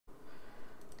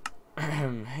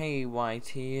Hey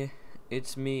YT,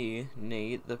 it's me,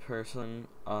 Nate, the person,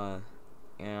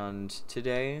 and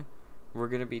today we're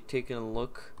gonna be taking a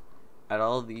look at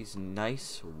all these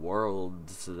nice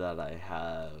worlds that I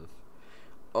have.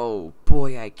 Oh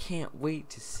boy, I can't wait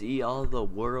to see all the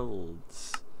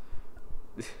worlds.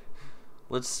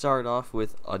 Let's start off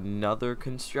with another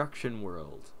construction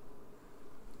world.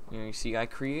 You see, I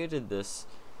created this.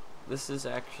 This is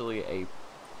actually a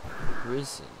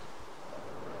prison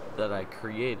that I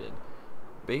created.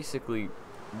 Basically,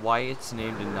 why it's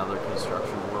named another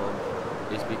construction world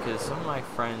is because some of my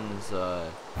friends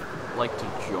like to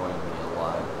join me a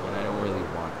lot, and I don't really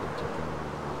want them to join me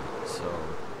a lot. So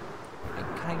I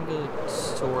kinda,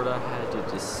 sorta had to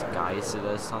disguise it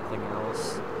as something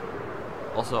else.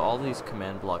 Also, all these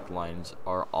command block lines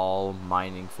are all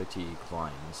mining fatigue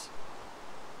lines.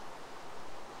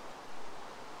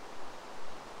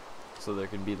 So there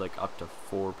can be like up to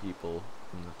 4 people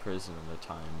in the prison at a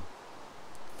time.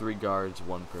 3 guards,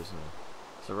 1 prisoner.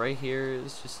 So right here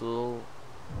is just a little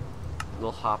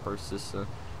hopper system.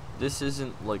 This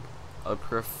isn't like a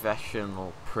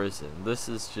professional prison. This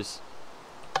is just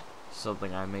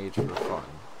something I made for fun.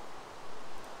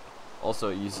 Also,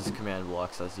 it uses command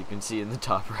blocks, as you can see in the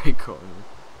top right corner.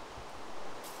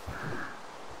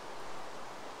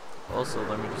 Also,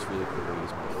 let me just really quickly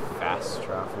use my fast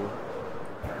travel.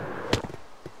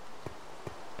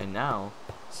 And now,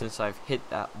 since I've hit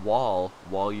that wall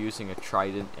while using a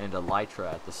trident and a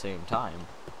elytra at the same time,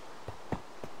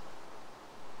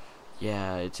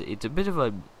 yeah, it's a bit of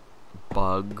a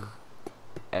bug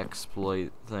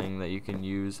exploit thing that you can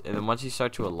use, and then once you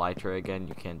start to elytra again,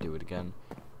 you can't do it again.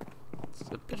 It's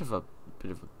a bit of a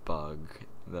bug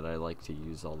that I like to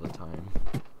use all the time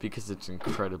because it's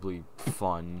incredibly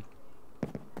fun.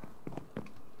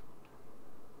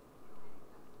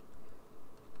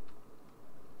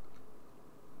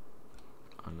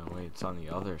 Oh no, wait, it's on the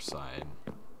other side.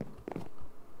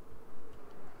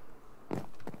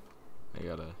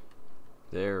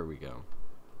 There we go.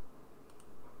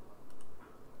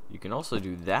 You can also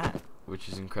do that, which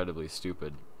is incredibly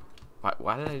stupid.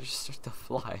 Why did I just start to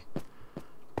fly?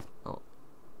 Oh,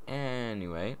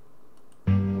 anyway.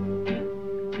 Go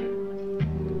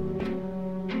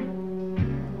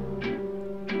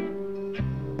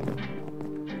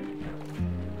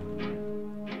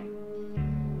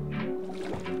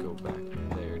back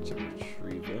there to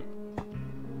retrieve it.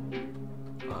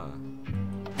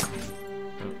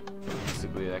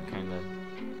 Basically that kind of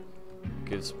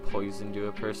gives poison to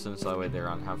a person, so that way they're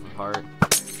on half a heart.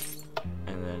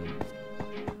 And then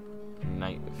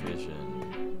night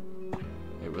vision.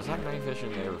 Wait, was that night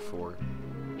vision there before?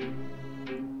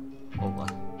 Hold on.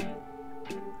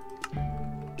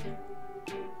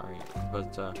 Alright,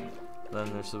 but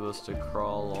then they're supposed to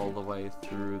crawl all the way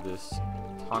through this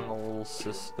tunnel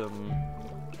system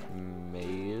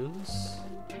maze.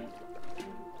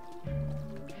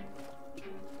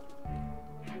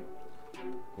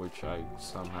 Which I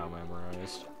somehow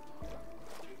memorized.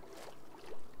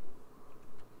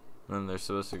 And then they're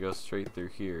supposed to go straight through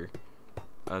here.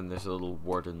 And there's a little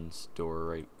warden's door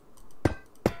right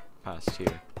past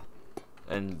here.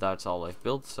 And that's all I've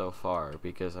built so far,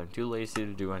 because I'm too lazy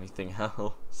to do anything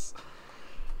else.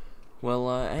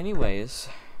 Well, anyways,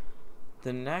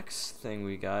 the next thing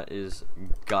we got is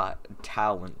got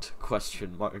talent,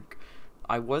 question mark.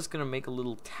 I was gonna make a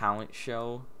little talent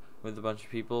show with a bunch of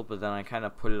people, but then I kind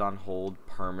of put it on hold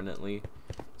permanently.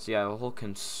 So yeah, I have a whole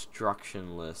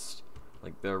construction list.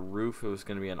 Like the roof, it was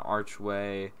going to be an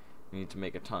archway. We need to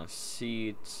make a ton of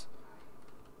seats.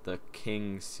 The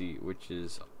king seat, which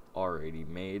is already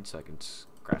made, so I can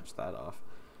scratch that off.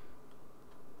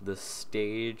 The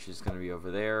stage is going to be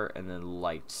over there, and then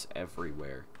lights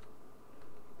everywhere.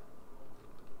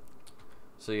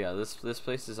 So yeah, this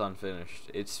place is unfinished.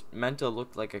 It's meant to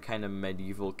look like a kind of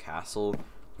medieval castle,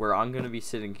 where I'm going to be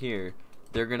sitting here,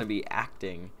 they're going to be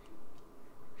acting,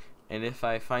 and if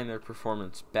I find their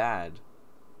performance bad,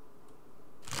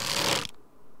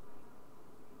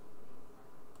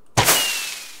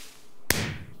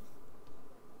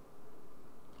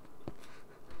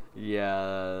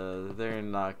 yeah, they're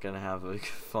not going to have a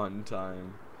fun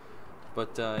time.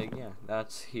 But, yeah,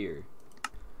 that's here.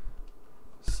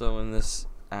 So in this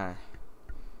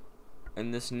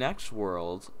next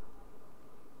world,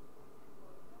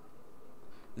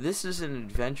 this is an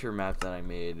adventure map that I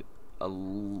made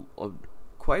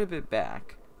quite a bit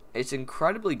back. It's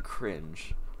incredibly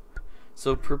cringe.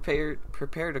 So prepare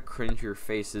to cringe your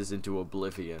faces into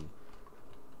oblivion.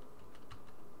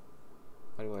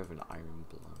 Why do I have an iron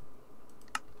block?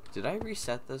 Did I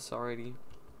reset this already?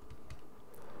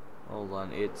 Hold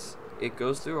on, it's it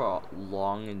goes through a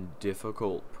long and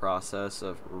difficult process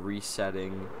of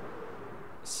resetting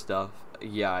stuff.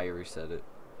 Yeah, I reset it.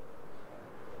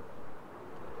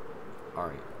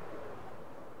 Alright.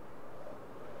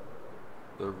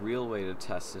 The real way to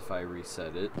test if I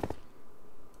reset it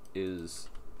is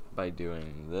by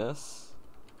doing this.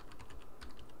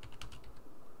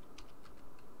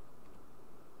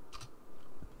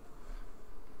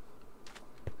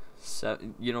 So,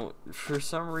 you know, for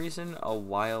some reason, a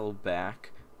while back,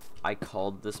 I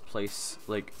called this place,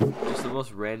 like, just the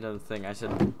most random thing. I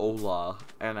said, Ola,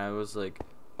 and I was like,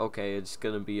 okay, it's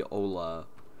gonna be Ola.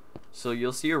 So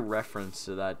you'll see a reference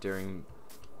to that during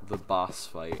the boss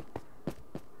fight.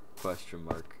 Question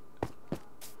mark.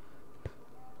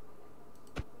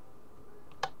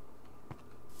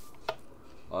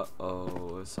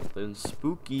 Uh-oh, something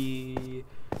spooky.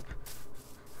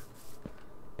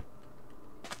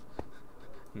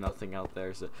 Nothing out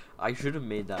there. So I should have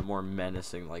made that more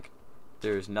menacing, like,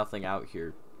 there's nothing out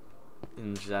here.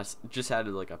 And just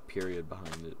added, like, a period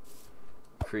behind it.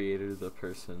 Creator, the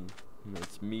person.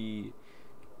 That's me.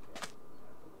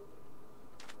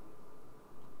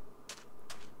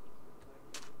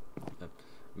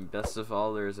 Best of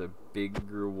all, there's a big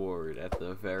reward at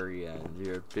the very end.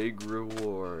 Your big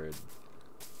reward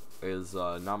is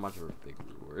not much of a big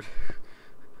reward.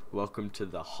 Welcome to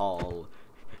the hall.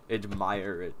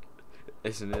 Admire it.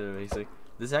 Isn't it amazing?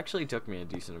 This actually took me a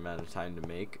decent amount of time to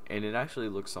make, and it actually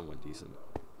looks somewhat decent.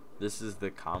 This is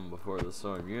the calm before the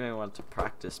storm. You may want to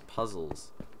practice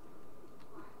puzzles.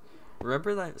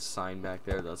 Remember that sign back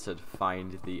there that said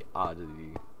 "Find the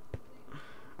oddity"?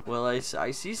 Well, I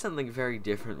see something very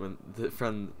different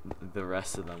from the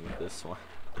rest of them with this one.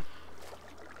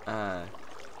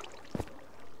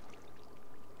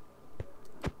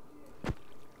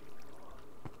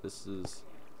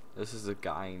 This is a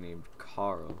guy named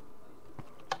Carl.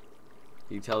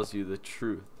 He tells you the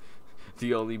truth.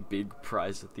 The only big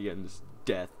prize at the end is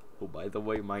death. Oh, by the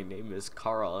way, my name is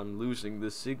Carl. I'm losing the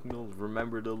signal.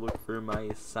 Remember to look for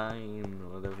my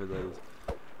sign, whatever that is.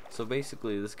 So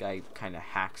basically, this guy kind of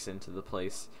hacks into the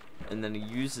place, and then he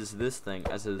uses this thing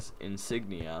as his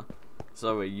insignia.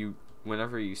 So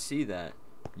whenever you see that,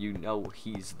 you know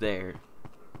he's there.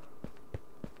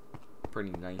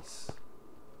 Pretty nice.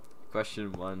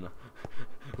 Question 1,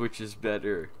 which is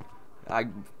better? I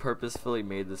purposefully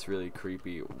made this really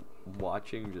creepy.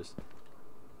 Watching just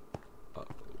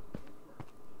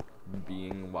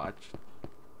being watched.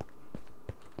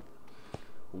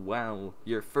 Wow,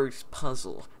 your first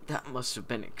puzzle. That must have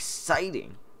been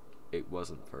exciting. It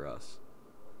wasn't for us.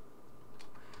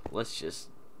 Let's just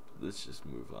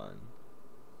move on.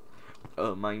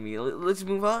 Oh, mind me. Let's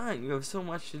move on. You have so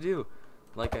much to do.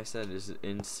 Like I said, his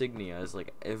insignia is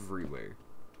like everywhere.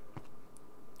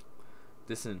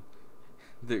 Listen,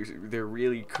 they're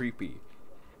really creepy.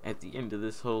 At the end of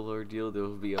this whole ordeal, there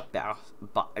will be a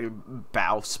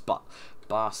boss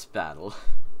battle.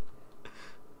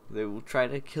 They will try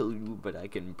to kill you, but I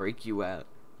can break you out.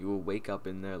 You will wake up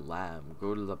in their lab.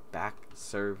 Go to the back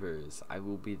servers. I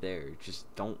will be there.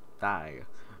 Just don't die.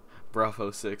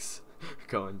 Bravo 6.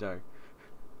 Going dark.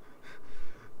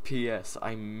 P.S.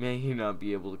 I may not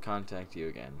be able to contact you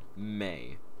again.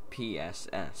 May.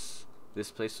 P.S.S. This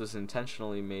place was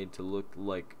intentionally made to look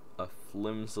like a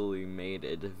flimsily made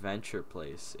adventure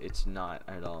place. It's not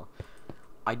at all.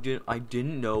 I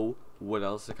didn't know what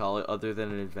else to call it other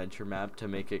than an adventure map to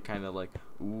make it kind of like,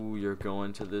 ooh, you're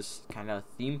going to this kind of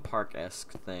theme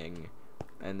park-esque thing,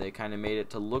 and they kind of made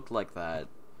it to look like that.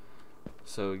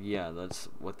 So yeah, that's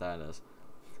what that is.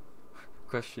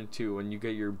 Question 2, when you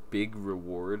get your big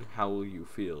reward, how will you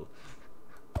feel?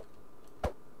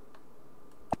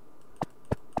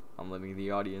 I'm letting the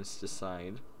audience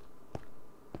decide.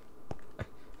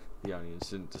 The audience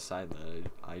didn't decide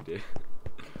that, I did.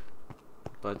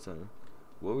 But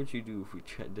what would you do if we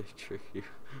tried to trick you?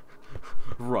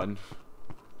 Run.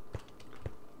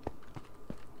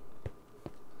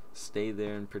 Stay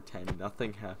there and pretend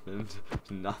nothing happened.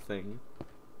 Nothing.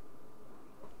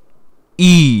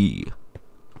 E.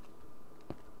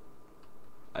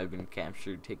 I've been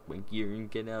captured. Take my gear and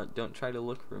get out. Don't try to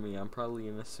look for me. I'm probably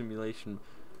in a simulation.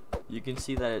 You can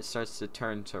see that it starts to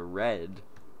turn to red.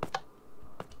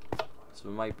 So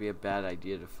it might be a bad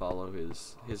idea to follow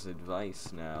his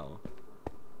advice now.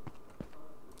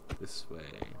 This way.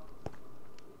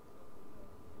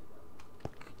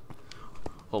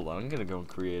 Hold on, I'm gonna go in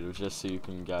creative just so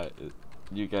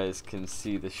you guys can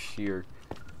see the sheer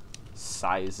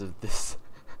size of this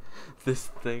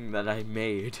thing that I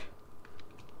made.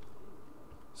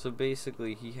 So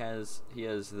basically, he has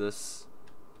this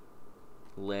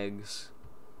legs,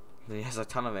 He has a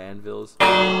ton of anvils.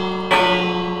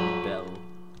 Bell.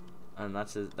 And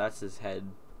that's his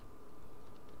head.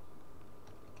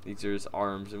 These are his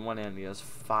arms. In one hand he has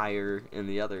fire, in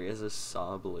the other he has a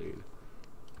saw blade.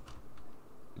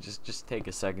 Just take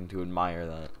a second to admire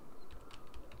that.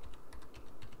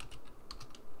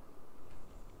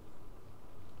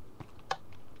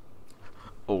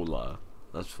 Hola.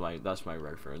 That's my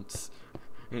reference.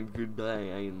 And goodbye,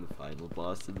 I am the final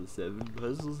boss of the 7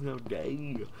 puzzles, now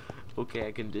die. Okay,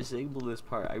 I can disable this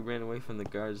part. I ran away from the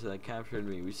guards that captured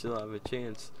me. We still have a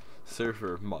chance.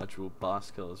 Server module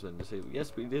boss kill has been disabled.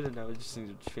 Yes, we did it, now we just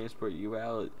need to transport you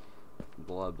out.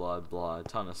 Blah blah blah, a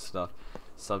ton of stuff.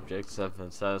 Subject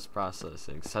 7 status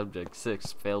processing. Subject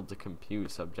 6 failed to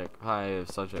compute. Subject 5,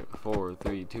 subject 4,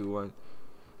 3, 2, 1.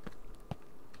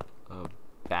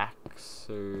 Back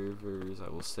servers, I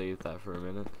will save that for a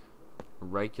minute.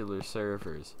 Regular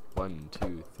servers, 1,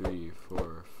 2, 3,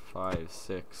 4, 5,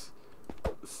 6.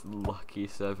 Lucky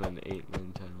 7, 8,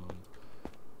 9, 10, 11.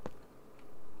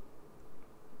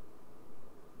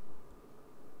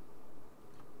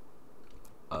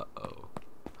 Uh-oh.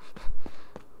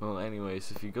 Well,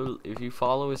 anyways, if you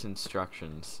follow his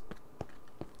instructions,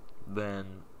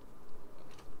 then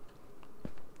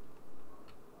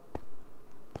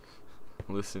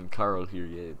listen, Carl here.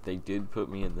 Yeah, they did put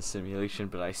me in the simulation,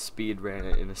 but I speed ran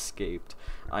it and escaped.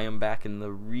 I am back in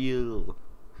the real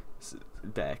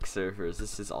back servers.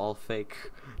 This is all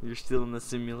fake. You're still in the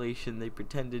simulation. They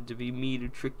pretended to be me to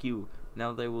trick you.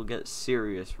 Now they will get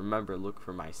serious. Remember, look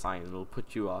for my sign. It'll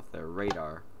put you off their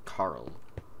radar. Carl.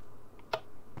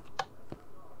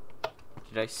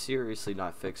 Did I seriously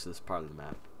not fix this part of the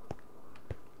map?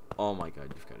 Oh my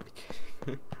god, you've got to be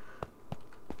kidding.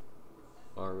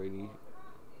 Already.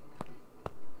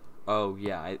 Oh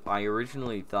yeah, I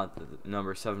originally thought that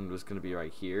number 7 was going to be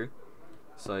right here.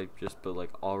 So I just put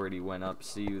like already went up.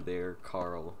 See you there,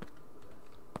 Carl.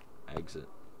 Exit.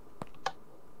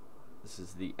 This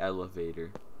is the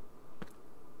elevator.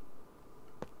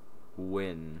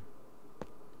 Win.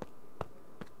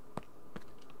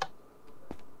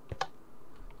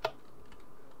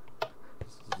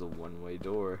 This is a one-way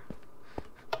door.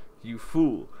 You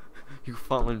fool! You've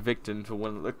fallen victim to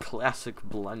one of the classic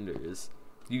blunders.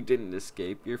 You didn't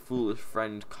escape. Your foolish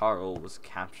friend Carl was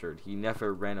captured. He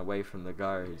never ran away from the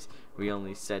guards. We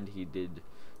only said he did.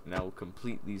 Now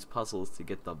complete these puzzles to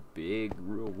get the big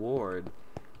reward.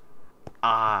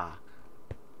 Ah!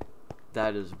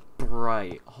 That is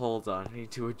bright. Hold on, I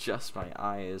need to adjust my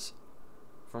eyes.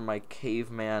 From my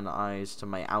caveman eyes to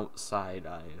my outside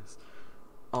eyes.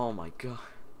 Oh my god.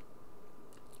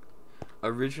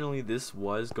 Originally this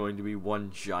was going to be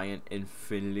one giant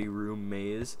infinity room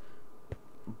maze,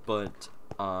 but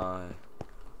I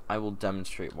will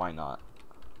demonstrate why not.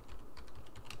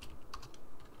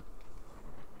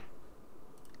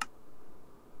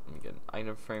 Let me get an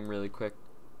item frame really quick.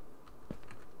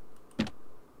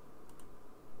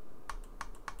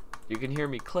 You can hear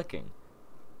me clicking,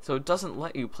 so it doesn't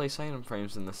let you place item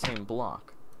frames in the same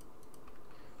block.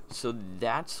 So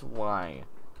that's why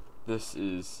this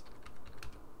is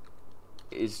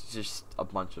just a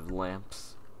bunch of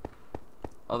lamps.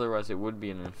 Otherwise it would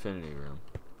be an infinity room.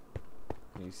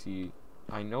 You see,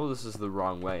 I know this is the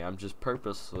wrong way. I'm just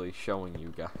purposely showing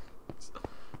you guys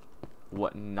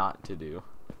what not to do.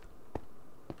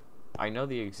 I know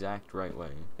the exact right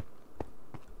way.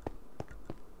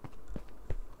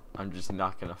 I'm just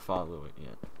not gonna follow it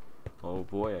yet. Oh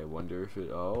boy, I wonder if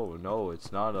it... Oh no,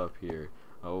 it's not up here.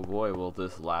 Oh boy, will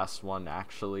this last one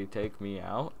actually take me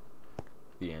out?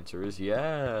 The answer is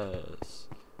yes.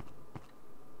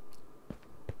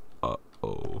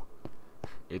 Uh-oh.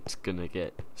 It's gonna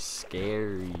get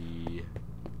scary.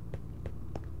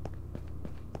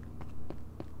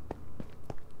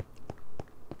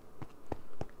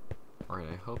 Alright,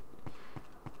 I hope...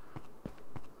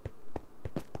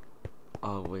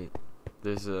 Oh wait,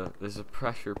 there's a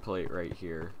pressure plate right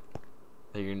here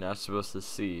that you're not supposed to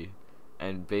see,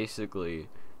 and basically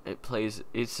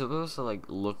it's supposed to like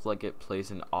look like it plays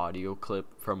an audio clip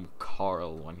from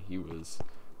Carl when he was,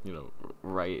 you know,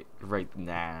 right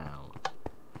now.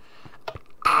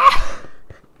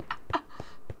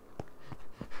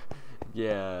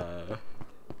 Yeah,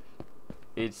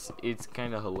 it's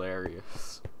kind of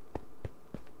hilarious.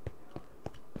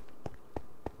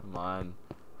 Come on.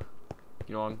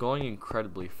 You know, I'm going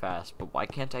incredibly fast, but why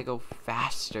can't I go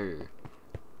faster?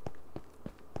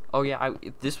 Oh yeah,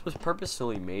 this was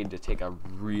purposefully made to take a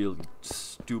really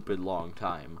stupid long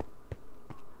time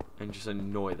and just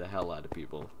annoy the hell out of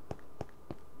people.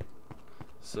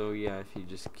 So yeah, if you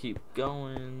just keep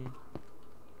going.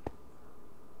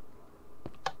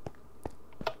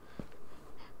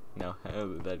 How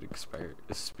did that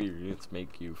experience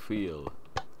make you feel?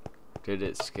 Did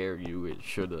it scare you? It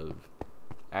should have.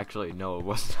 Actually, no, it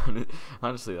wasn't.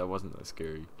 Honestly, that wasn't that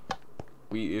scary.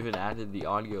 We even added the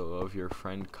audio of your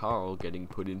friend Carl getting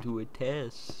put into a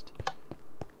test.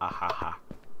 Ahaha.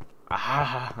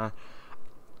 Ahaha.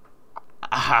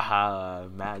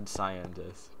 Ahaha. Mad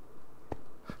scientist.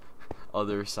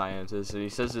 Other scientist, and he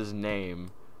says his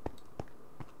name.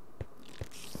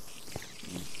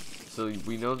 So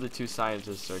we know the two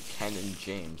scientists are Ken and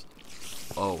James.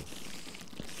 Oh.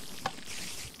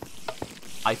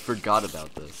 I forgot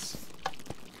about this.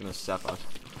 I'm gonna step on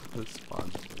the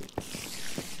spawn.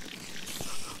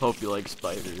 Hope you like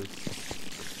spiders.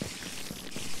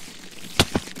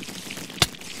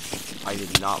 I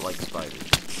did not like spiders.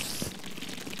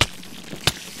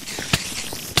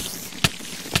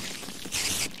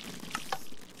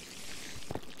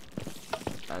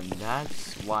 And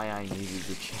that's why I needed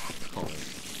the checkpoint.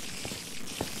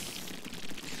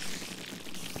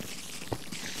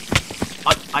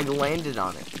 I landed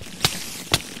on it.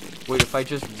 Wait, if I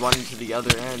just run to the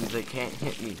other end, they can't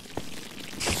hit me.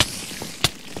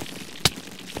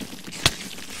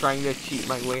 Trying to cheat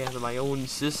my way out of my own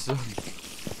system.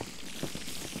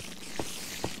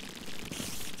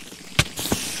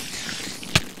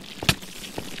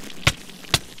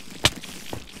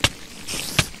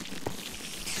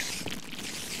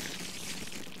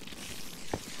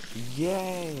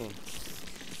 Yay!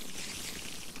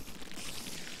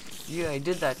 Yeah, I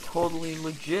did that totally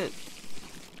legit.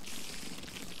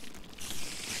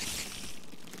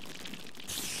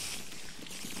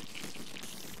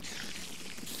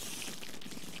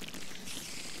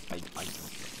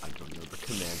 I don't know the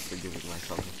commands for giving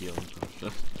myself a healing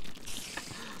potion.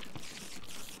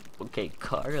 Okay,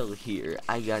 Carl here.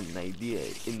 I got an idea.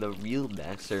 In the real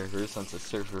Mac server, since the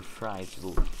server fries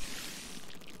will...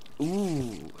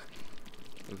 Ooh!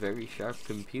 A very sharp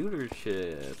computer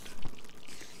chip.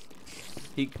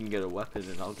 He can get a weapon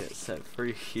and I'll get set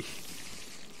free.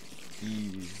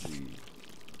 Easy.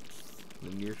 In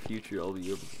the near future, I'll be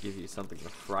able to give you something to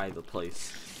fry the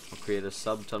place. I'll create a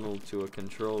sub-tunnel to a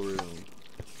control room.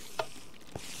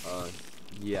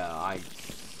 Yeah,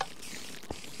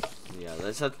 yeah,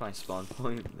 that's my spawn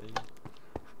point thing.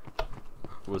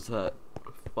 Was that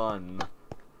fun?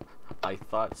 I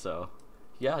thought so.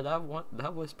 Yeah,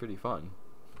 that was pretty fun.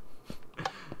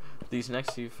 These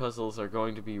next few puzzles are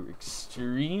going to be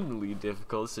extremely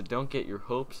difficult, so don't get your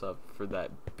hopes up for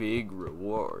that big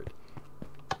reward.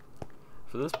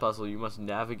 For this puzzle, you must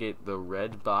navigate the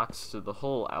red box to the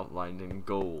hole outlined in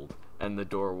gold, and the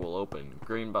door will open.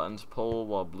 Green buttons pull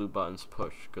while blue buttons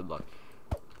push. Good luck.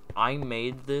 I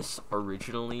made this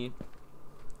originally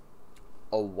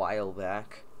a while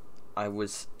back. I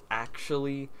was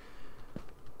actually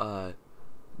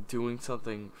doing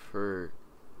something for...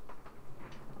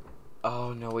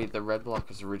 Oh, no, wait, the red block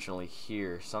was originally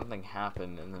here. Something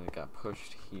happened, and then it got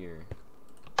pushed here.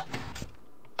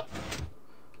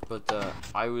 But,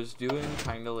 I was doing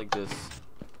kind of like this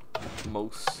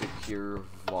most secure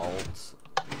vault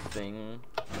thing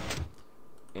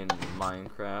in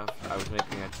Minecraft. I was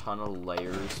making a ton of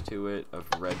layers to it of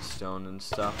redstone and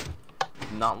stuff.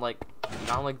 Not like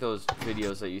those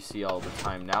videos that you see all the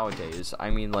time nowadays. I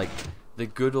mean, like, the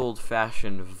good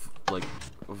old-fashioned, like,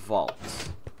 vaults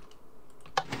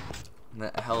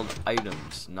that held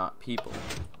items, not people.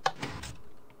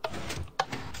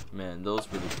 Man,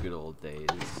 those were the good old days.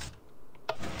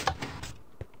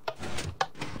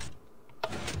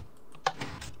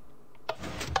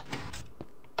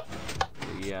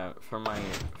 But yeah, from my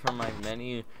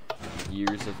many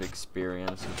years of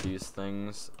experience with these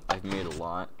things, I've made a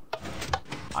lot.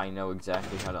 I know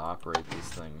exactly how to operate these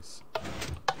things.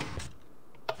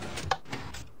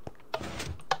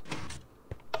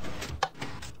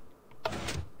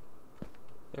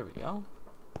 There we go.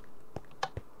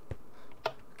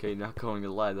 Okay, not going to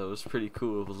lie, that was pretty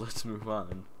cool, but let's move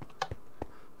on.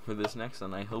 For this next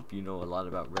one, I hope you know a lot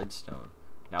about redstone.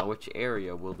 Now, which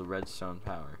area will the redstone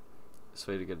power? This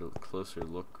way to get a closer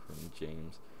look from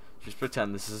James. Just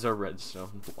pretend this is a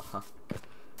redstone block.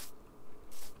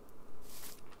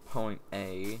 Point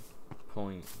A,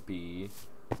 point B,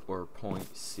 or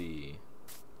point C?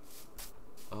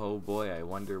 Oh boy, I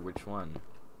wonder which one.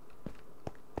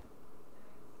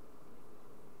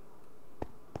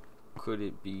 Could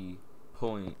it be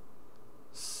point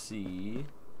C?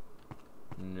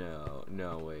 No,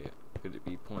 wait. Could it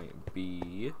be point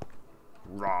B?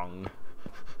 Wrong.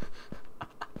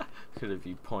 Could it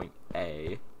be point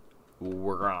A?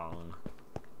 Wrong.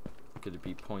 Could it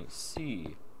be point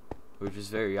C? Which is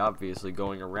very obviously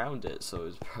going around it, so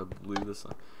it's probably this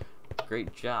one.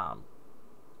 Great job.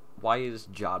 Why is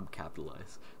job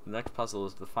capitalized? The next puzzle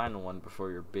is the final one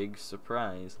before your big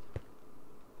surprise.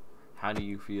 How do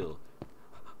you feel?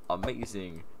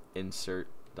 Amazing. Insert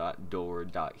 .door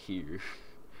 .here.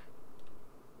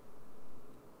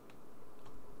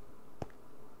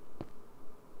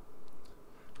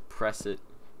 Press it.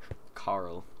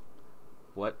 Carl.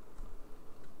 What?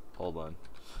 Hold on.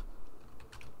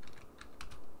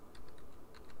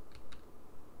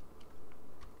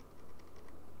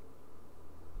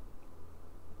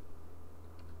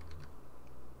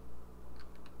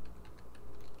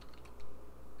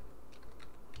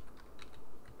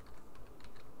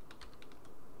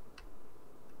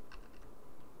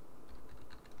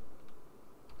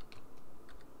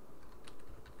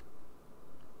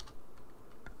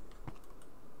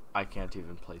 I can't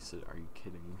even place it. Are you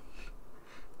kidding me?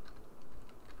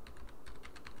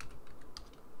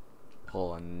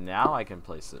 Hold on. Now I can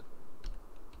place it.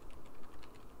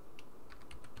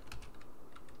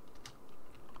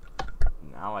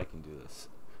 Now I can do this.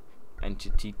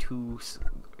 Entity 2.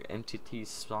 Entities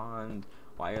spawned.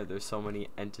 Why are there so many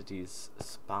entities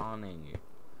spawning?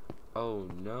 Oh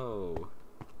no.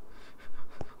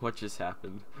 What just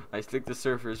happened? I think the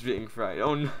server is being fried.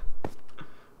 Oh no.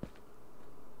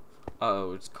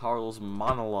 Uh-oh, it's Carl's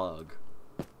monologue.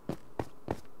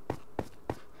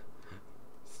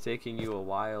 It's taking you a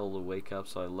while to wake up,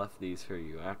 so I left these for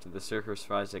you. After the server's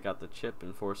fries, I got the chip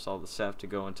and forced all the staff to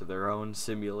go into their own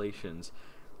simulations.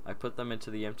 I put them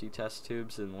into the empty test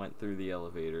tubes and went through the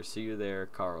elevator. See you there,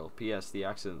 Carl. P.S. The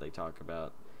accident they talk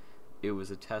about. It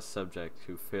was a test subject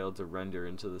who failed to render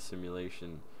into the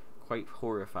simulation. Quite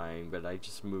horrifying, but I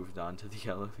just moved on to the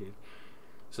elevator.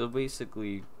 So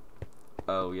basically...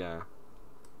 Oh, yeah.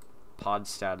 Pod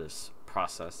status,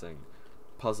 processing.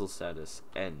 Puzzle status,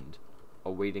 end.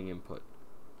 Awaiting input.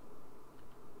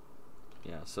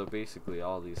 Yeah, so basically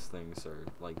all these things are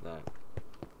like that.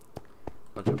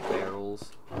 Bunch of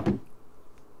barrels.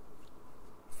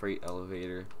 Freight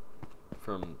elevator.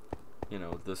 From, you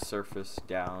know, the surface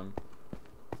down.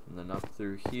 And then up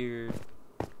through here.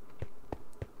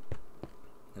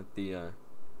 At the,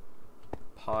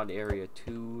 pod area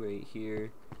 2 right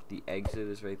here. The exit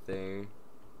is right there.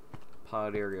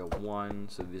 Pod area 1,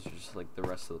 so these are just like the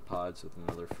rest of the pods with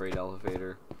another freight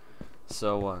elevator.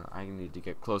 So I need to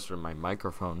get closer to my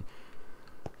microphone.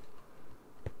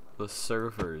 The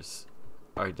servers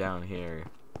are down here.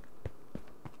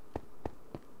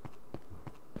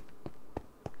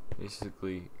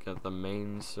 Basically got the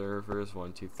main servers,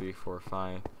 1, 2, 3, 4,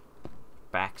 5.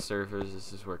 Back servers,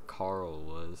 this is where Carl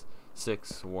was.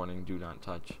 6, warning, do not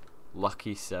touch.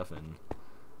 Lucky 7.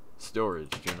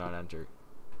 Storage, do not enter.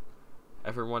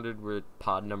 Ever wondered where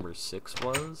pod number 6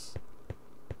 was?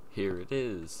 Here it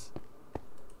is.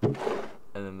 And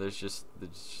then there's just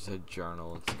a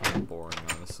journal. It's kind of boring,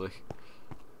 honestly.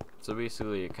 So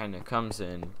basically it kind of comes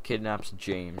in, kidnaps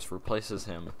James, replaces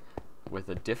him with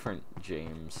a different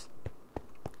James.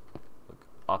 Look,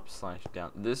 up /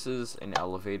 down. This is an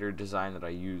elevator design that I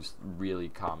use really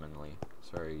commonly. It's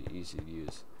very easy to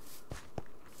use.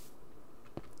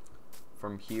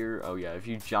 From here, oh yeah, if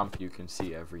you jump you can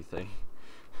see everything.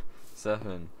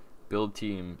 7. Build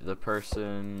team, the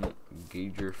person,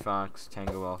 Gager Fox,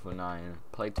 Tango Alpha 9.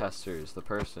 Playtesters, the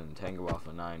person, Tango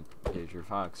Alpha 9, Gager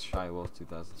Fox, Shy Wolf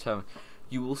 2007.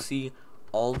 You will see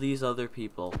all these other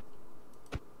people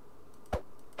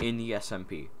in the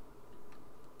SMP.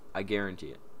 I guarantee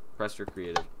it. Prester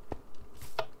Creative.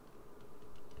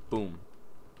 Boom.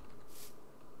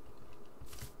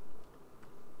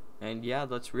 And yeah,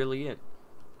 that's really it.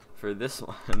 For this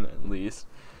one, at least.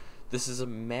 This is a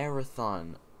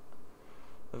marathon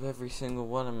of every single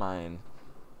one of mine.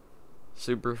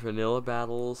 Super Vanilla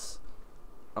Battles.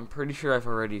 I'm pretty sure I've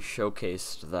already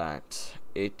showcased that.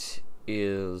 It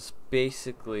is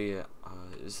basically,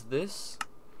 is this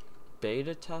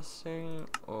beta testing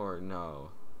or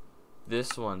no?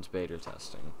 This one's beta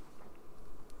testing.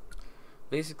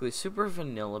 Basically, Super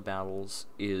Vanilla Battles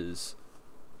is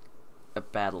a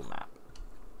battle map.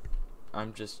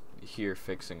 I'm just here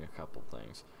fixing a couple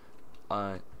things.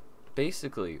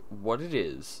 Basically, what it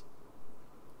is,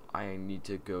 I need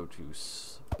to go to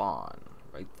spawn,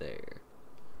 right there.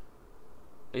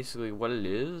 Basically, what it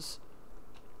is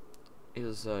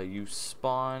you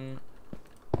spawn,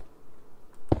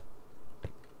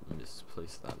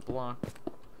 misplace that block,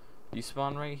 you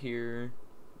spawn right here,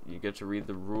 you get to read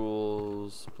the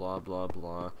rules, blah blah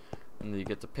blah, and then you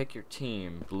get to pick your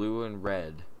team, blue and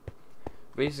red.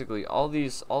 Basically, all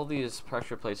these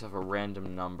pressure plates have a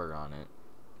random number on it,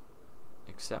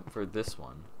 except for this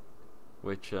one,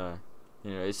 which you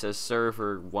know, it says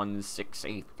server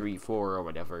 16834 or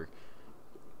whatever,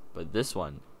 but this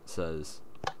one says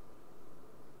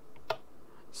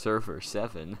server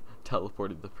 7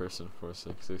 teleported the person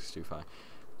 46625.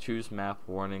 Choose map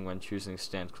warning when choosing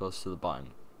stand close to the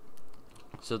button.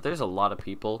 So there's a lot of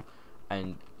people,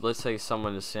 and let's say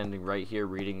someone is standing right here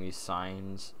reading these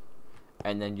signs,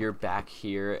 and then you're back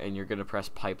here and you're gonna press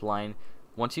pipeline.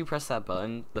 Once you press that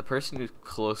button, the person who's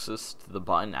closest to the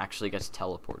button actually gets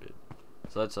teleported.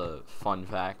 So that's a fun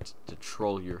fact to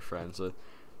troll your friends with.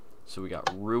 So we got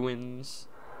ruins,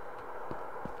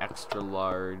 extra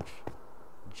large,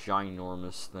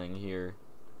 ginormous thing here.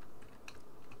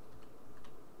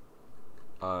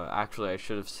 Actually, I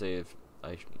should have saved.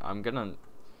 I'm gonna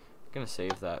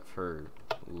save that for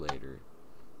later.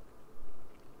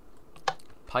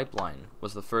 Pipeline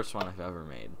was the first one I've ever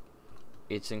made.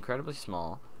 It's incredibly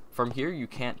small. From here, you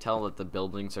can't tell that the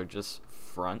buildings are just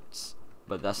fronts,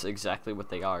 but that's exactly what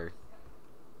they are.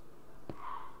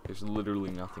 There's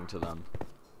literally nothing to them,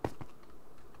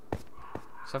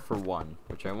 except for one,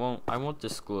 which I won't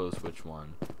disclose which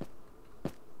one.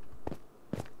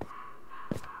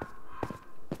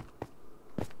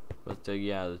 But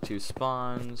yeah, the two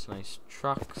spawns, nice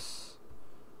trucks.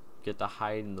 Get to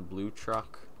hide in the blue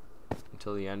truck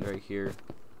until the end right here.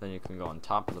 Then you can go on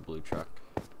top of the blue truck.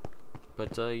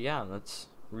 But yeah, that's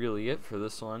really it for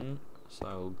this one. So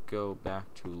I'll go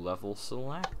back to level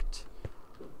select.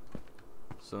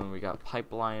 So then we got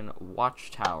pipeline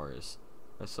watchtowers.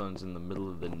 This one's in the middle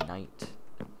of the night.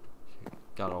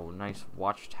 Got a nice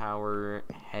watchtower,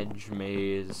 hedge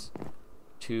maze,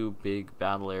 two big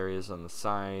battle areas on the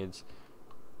sides.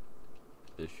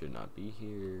 This should not be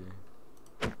here.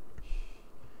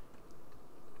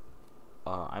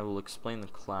 I will explain the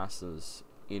classes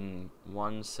in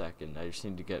 1 second. I just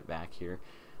need to get back here.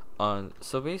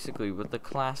 So basically what the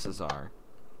classes are,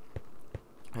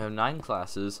 I have 9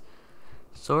 classes,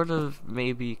 sort of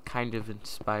maybe kind of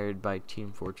inspired by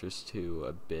Team Fortress 2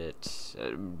 a bit.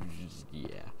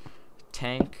 Yeah.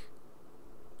 Tank.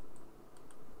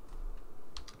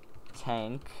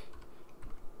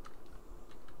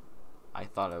 I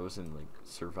thought I was in like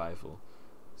survival.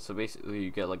 So basically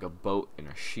you get like a boat and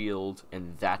a shield,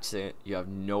 and that's it. You have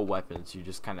no weapons. You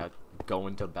just kind of go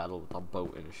into battle with a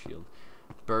boat and a shield.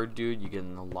 Bird dude, you get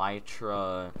an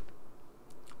elytra,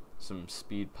 some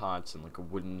speed pots, and like a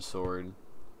wooden sword.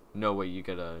 No way, you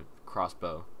get a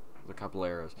crossbow with a couple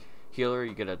arrows. Healer,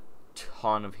 you get a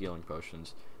ton of healing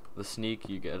potions. The sneak,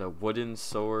 you get a wooden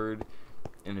sword,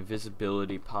 an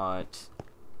invisibility pot,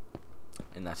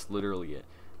 and that's literally it.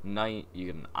 Knight, you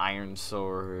get an iron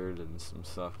sword and some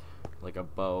stuff like a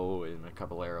bow and a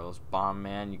couple arrows. Bomb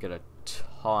man, you get a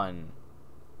ton,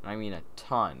 I mean a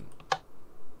ton,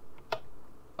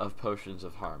 of potions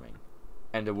of harming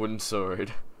and a wooden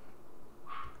sword.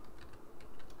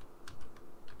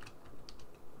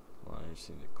 Well, I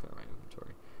just need to clear my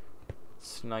inventory.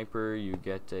 Sniper, you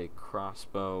get a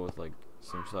crossbow with like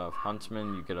some stuff.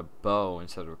 Huntsman, you get a bow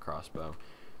instead of a crossbow.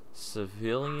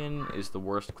 Civilian is the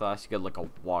worst class. You get like a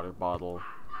water bottle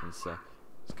and stuff.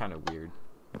 It's kind of weird.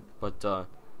 But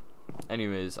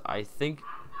anyways, I think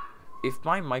if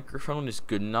my microphone is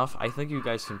good enough, I think you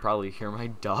guys can probably hear my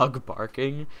dog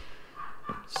barking.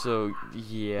 So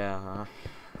yeah.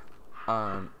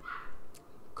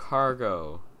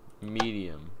 Cargo,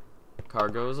 medium.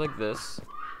 Cargo is like this.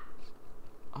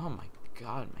 Oh my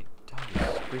god, my dog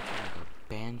is screeching like a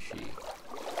banshee.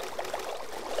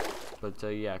 But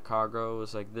yeah, cargo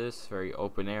is like this, very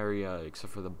open area,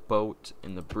 except for the boat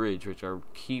and the bridge, which are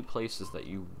key places that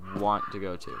you want to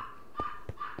go to.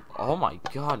 Oh my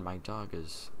god, my dog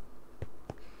is...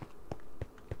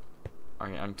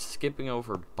 Alright, I'm skipping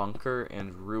over bunker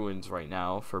and ruins right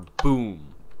now for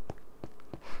boom.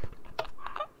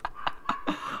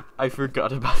 I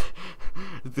forgot about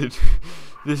it.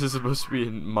 This is supposed to be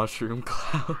in mushroom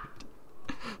cloud.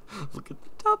 Look at the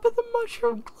top of the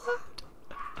mushroom cloud.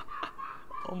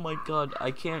 Oh my god,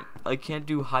 I can't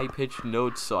do high-pitched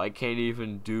notes, so I can't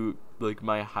even do like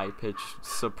my high-pitched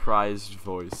surprised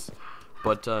voice.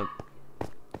 But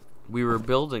we were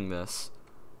building this,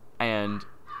 and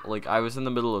like I was in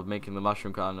the middle of making the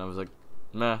mushroom cloud, and I was like,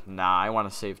 nah, I want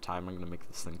to save time. I'm gonna make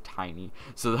this thing tiny.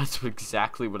 So that's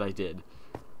exactly what I did,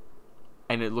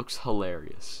 and it looks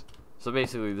hilarious. So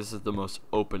basically, this is the most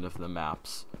open of the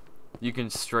maps. You can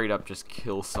straight up just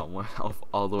kill someone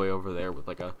all the way over there with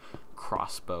like a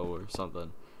crossbow or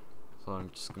something. So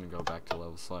I'm just gonna go back to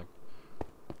level select.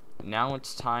 Now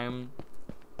it's time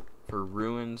for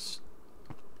ruins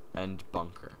and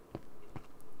bunker.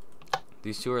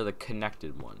 These two are the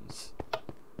connected ones.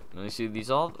 And you see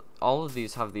these all of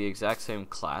these have the exact same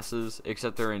classes,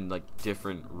 except they're in like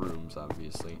different rooms,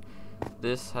 obviously.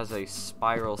 This has a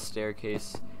spiral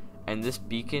staircase, And this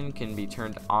beacon can be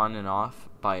turned on and off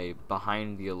by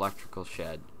behind the electrical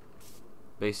shed.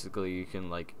 Basically, you can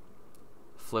like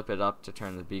flip it up to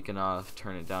turn the beacon off,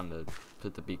 turn it down to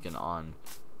put the beacon on.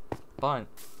 But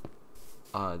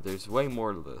there's way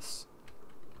more to this.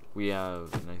 We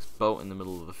have a nice boat in the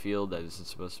middle of the field that isn't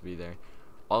supposed to be there.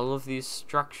 All of these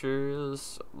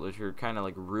structures, which are kind of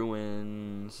like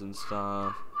ruins and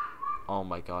stuff. Oh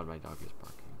my god, my dog is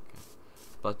barking.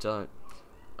 Okay. But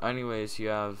anyways, you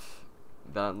have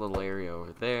that little area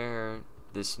over there.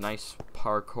 This nice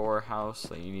parkour house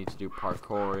that you need to do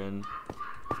parkour in.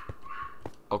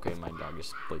 Okay, my dog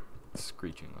is like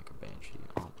screeching like a banshee.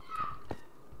 Oh my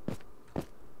god.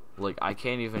 Like, I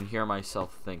can't even hear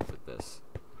myself think with this.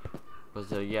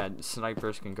 But yeah,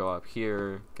 snipers can go up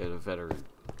here, get a better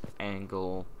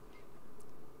angle.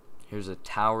 Here's a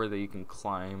tower that you can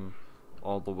climb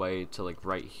all the way to like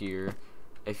right here.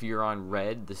 If you're on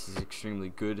red, this is extremely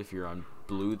good. If you're on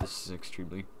blue, this is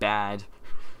extremely bad.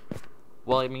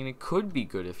 Well, I mean, it could be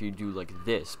good if you do like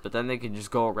this, but then they can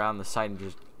just go around the side and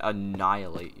just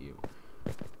annihilate you.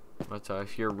 But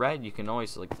if you're red, you can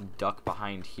always like duck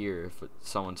behind here if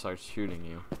someone starts shooting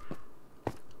you.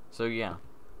 So yeah.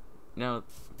 Now,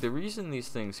 the reason these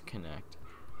things connect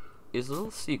is a little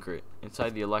secret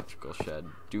inside the electrical shed.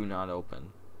 Do not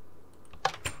open.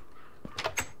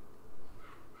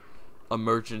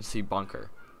 Emergency bunker.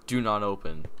 Do not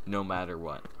open, no matter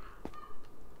what.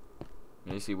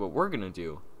 And you see, what we're gonna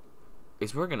do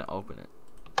is we're gonna open it.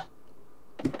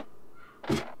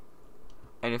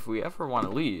 And if we ever want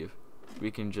to leave,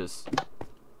 we can just...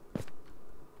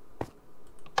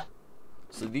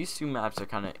 So these two maps are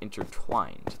kind of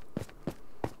intertwined.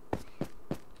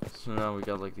 So now we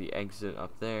got like the exit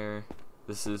up there.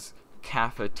 This is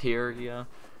cafeteria.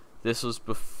 This was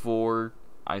before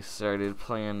I started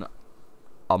playing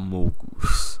Among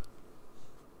Us.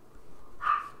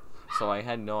 So I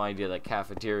had no idea that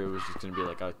cafeteria was just gonna be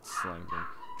like a slang thing.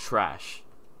 Trash.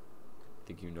 I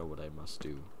think you know what I must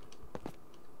do.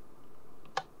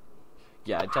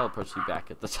 Yeah, it teleports you back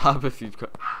at the top if you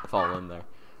fall in there.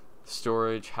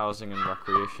 Storage, housing, and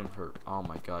recreation for... Oh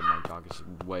my god, my dog is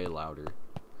way louder.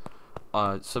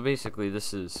 So basically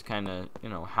this is kind of, you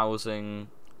know, housing.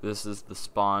 This is the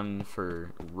spawn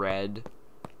for red.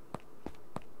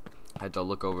 I had to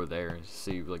look over there and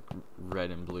see like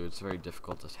red and blue. It's very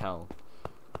difficult to tell.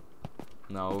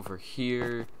 Now over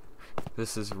here,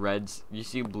 this is reds. You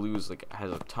see blues like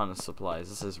has a ton of supplies.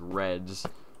 This is reds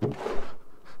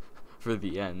for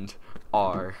the end.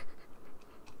 R.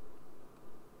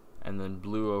 And then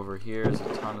blue over here is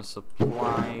a ton of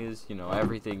supplies. You know,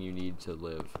 everything you need to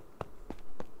live.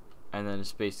 And then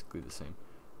it's basically the same.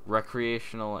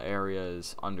 Recreational area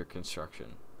is under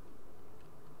construction.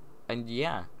 And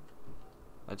yeah,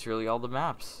 that's really all the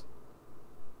maps.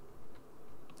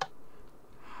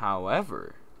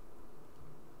 However,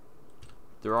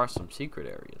 there are some secret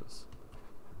areas.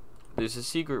 There's a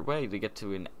secret way to get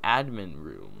to an admin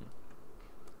room,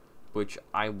 which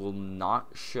I will not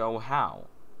show how.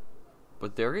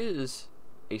 But there is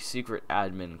a secret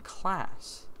admin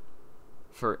class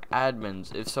for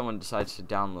admins if someone decides to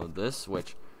download this,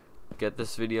 which get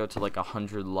this video to like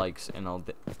 100 likes and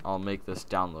I'll make this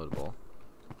downloadable.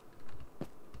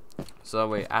 So that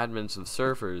way admins of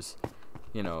servers,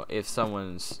 you know, if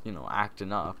someone's, you know,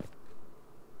 acting up,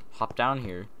 hop down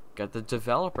here, get the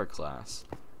developer class,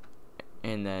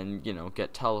 and then, you know,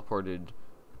 get teleported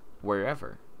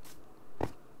wherever.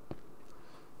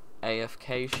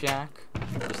 AFK shack,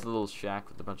 just a little shack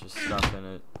with a bunch of stuff in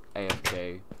it.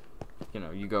 AFK, you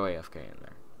know, you go AFK in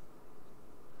there.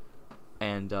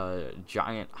 And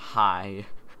giant high.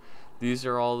 These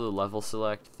are all the level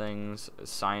select things,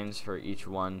 signs for each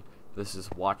one. This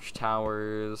is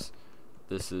watchtowers.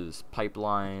 This is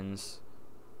pipelines.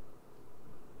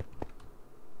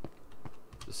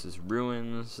 This is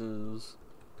ruins.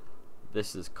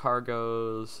 This is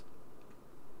cargoes.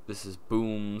 This is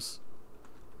booms.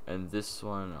 And this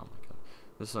one, oh my god,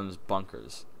 this one is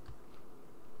bunkers.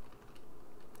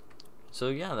 So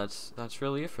yeah, that's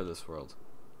really it for this world.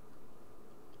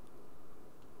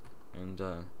 And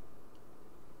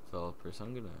developers,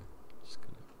 I'm just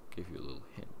gonna give you a little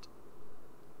hint.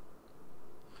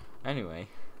 Anyway,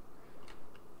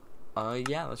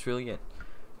 yeah, that's really it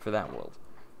for that world.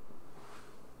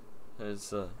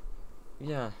 There's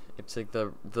yeah, it's like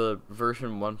the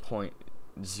version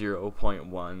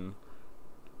 1.0.1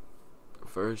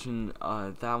 version.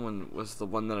 That one was the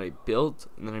one that I built,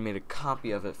 and then I made a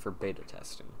copy of it for beta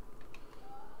testing.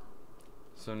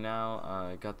 So now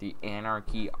I got the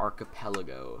Anarchy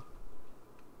Archipelago.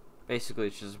 Basically,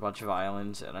 it's just a bunch of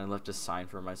islands, and I left a sign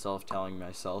for myself telling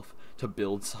myself to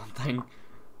build something.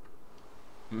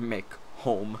 make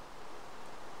home.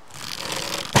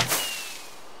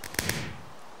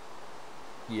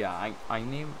 Yeah, I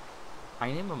name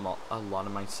a lot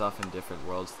of my stuff in different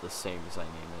worlds the same as I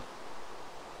name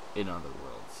it in other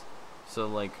worlds. So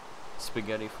like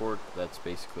spaghetti fork, that's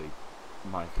basically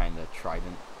my kind of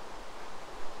trident.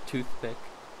 Toothpick.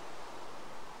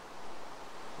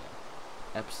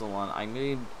 Yeah. Epsilon.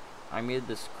 I made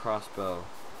this crossbow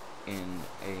in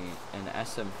an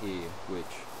SMP,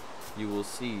 which you will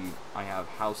see I have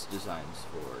house designs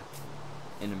for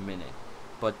in a minute.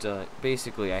 But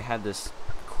basically, I had this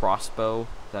crossbow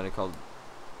that I called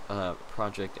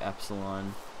Project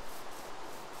Epsilon,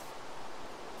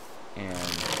 and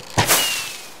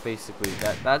basically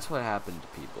that's what happened to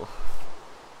people.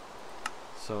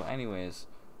 So anyways,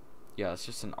 yeah, it's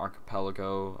just an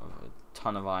archipelago of a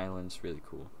ton of islands, really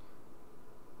cool.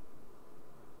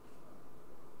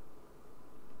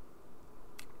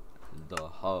 The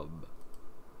hub.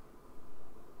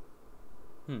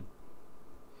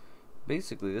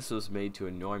 Basically, this was made to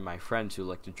annoy my friends who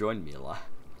like to join me a lot.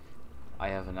 I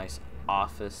have a nice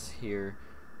office here.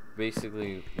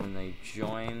 Basically, when they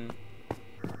join,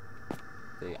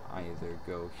 they either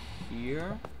go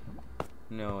here.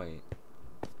 No, wait.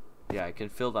 Yeah, I can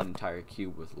fill that entire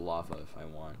cube with lava if I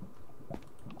want.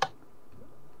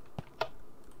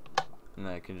 And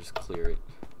then I can just clear it.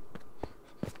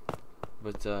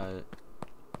 But,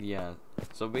 yeah.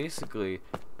 So basically,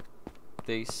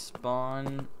 they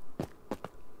spawn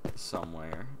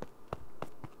somewhere.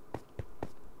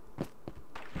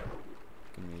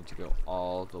 You need to go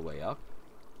all the way up.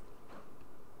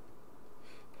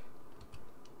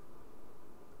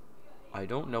 I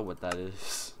don't know what that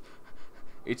is.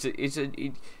 It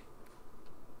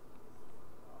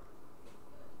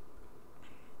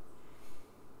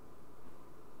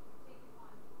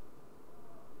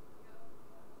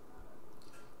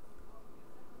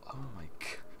oh my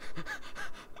god.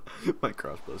 My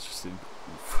crossbow's just in.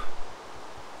 Oof.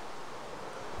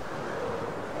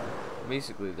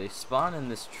 Basically, they spawn in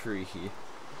this tree.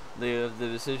 They have the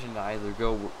decision to either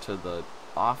go to the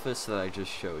office that I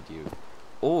just showed you,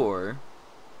 or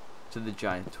to the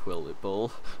giant toilet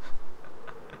bowl.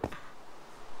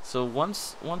 So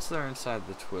once they're inside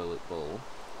the toilet bowl,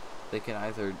 they can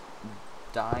either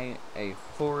die a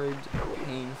horrid,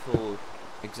 painful,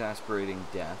 exasperating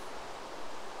death,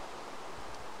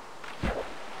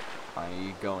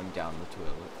 i.e. going down the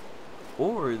toilet,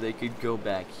 or they could go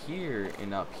back here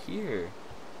and up here,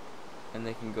 and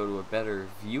they can go to a better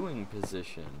viewing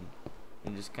position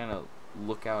and just kind of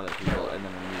look out at people and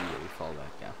then immediately fall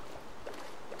back down.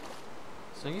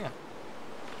 So yeah.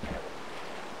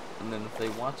 And then if they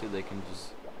want to, they can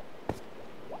just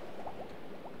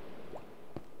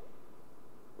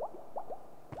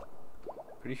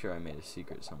pretty sure I made a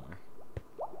secret somewhere.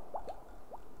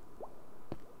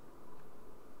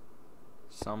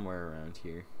 Somewhere around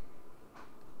here.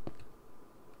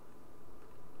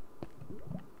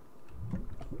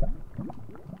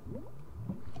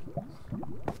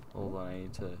 Hold on, I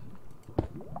need to.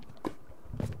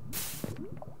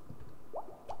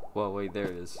 Well, wait, there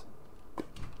it is.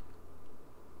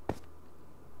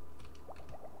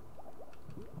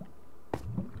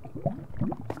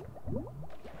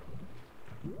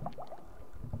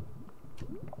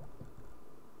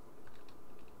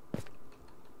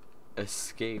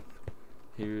 Escape.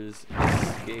 Here's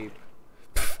escape.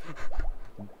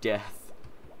 Death.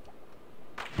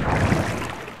 There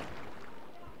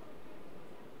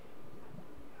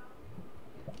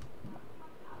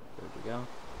we go.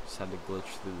 Just had to glitch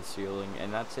through the ceiling,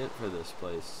 and that's it for this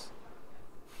place.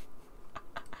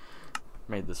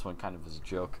 Made this one kind of as a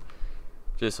joke,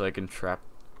 just so I can trap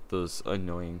those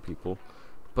annoying people.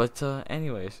 But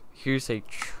anyways, here's a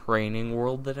training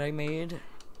world that I made,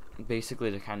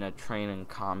 basically to kind of train in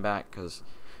combat, because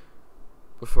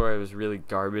before I was really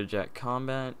garbage at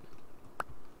combat.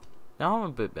 Now I'm a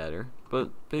bit better, but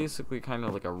basically kind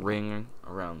of like a ring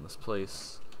around this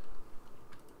place.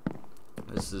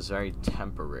 This is very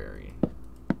temporary.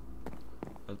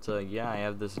 But yeah, I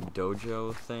have this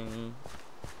dojo thing.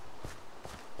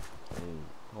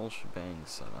 The whole shebang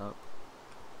set up.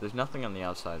 There's nothing on the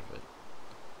outside of it.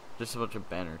 Just a bunch of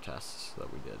banner tests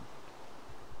that we did.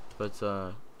 But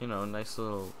you know, nice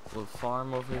little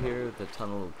farm over here with a ton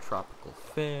of little tropical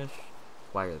fish.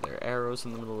 Why are there arrows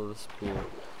in the middle of this pool?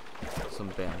 Some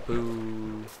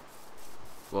bamboo.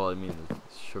 Well, I mean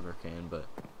sugar cane, but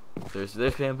there's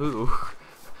bamboo.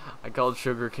 I called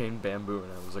sugarcane bamboo,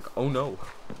 and I was like, oh no.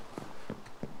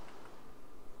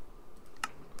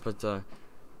 But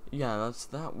yeah, that's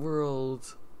that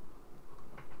world.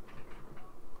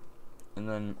 And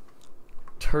then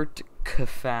Turt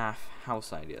Kafaf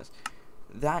house ideas.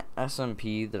 That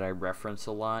SMP that I reference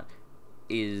a lot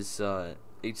is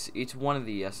it's one of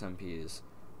the SMPs.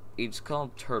 It's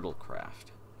called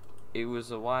Turtlecraft. It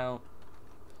was a while.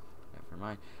 Never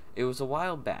mind. It was a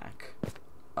while back.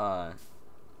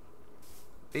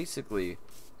 Basically,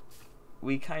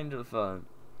 we kind of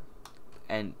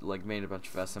made a bunch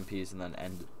of SMPs and then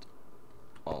ended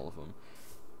all of them.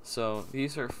 So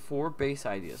these are 4 base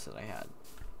ideas that I had.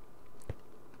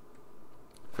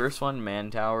 First one,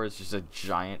 Man Tower, is just a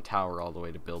giant tower all the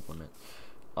way to build limit.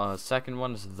 Second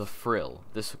one is the Frill.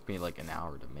 This took me like an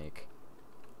hour to make.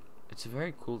 It's a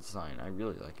very cool design. I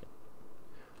really like it.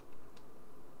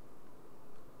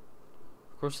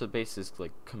 Of course, the base is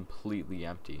like completely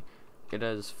empty. It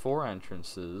has 4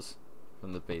 entrances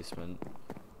from the basement,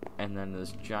 and then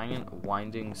this giant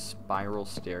winding spiral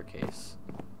staircase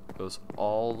goes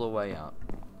all the way up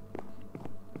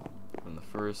from the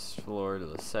first floor to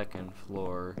the second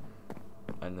floor,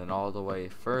 and then all the way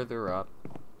further up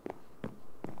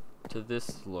to this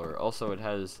floor. Also, it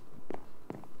has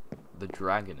the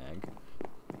dragon egg.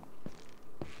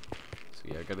 So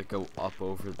yeah, I gotta go up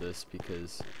over this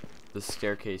because the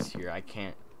staircase here, I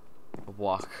can't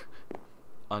walk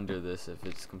under this if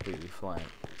it's completely flat.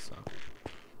 So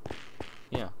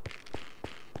yeah,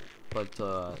 but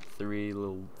 3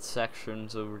 little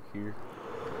sections over here.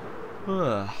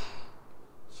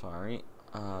 Sorry.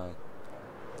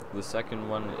 The second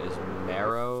one is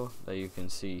Marrow, that you can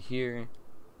see here.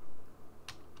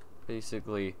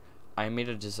 Basically, I made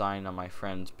a design on my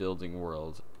friend's building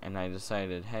world, and I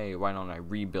decided, hey, why don't I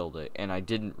rebuild it? And I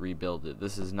didn't rebuild it.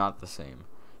 This is not the same.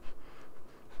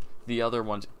 The other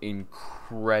one's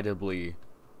incredibly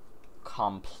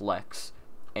complex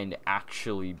and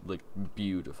actually like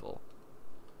beautiful.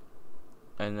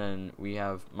 And then we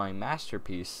have my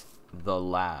masterpiece, the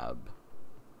lab.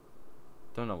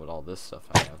 Don't know what all this stuff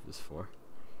I have is for.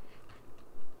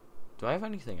 Do I have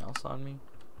anything else on me?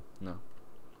 No.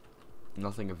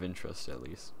 Nothing of interest, at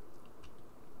least.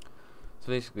 So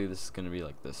basically, this is going to be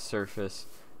like the surface.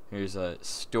 Here's a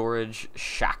storage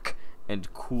shack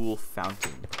and cool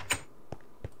fountain.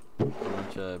 A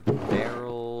bunch of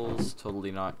barrels,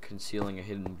 totally not concealing a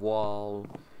hidden wall.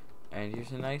 And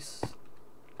here's a nice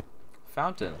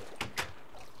fountain.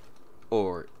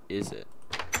 Or is it?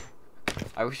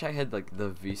 I wish I had like the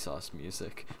Vsauce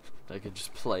music. I could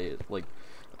just play it like,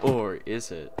 or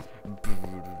is it?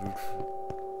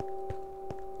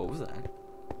 What was that?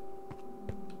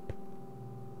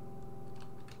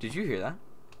 Did you hear that?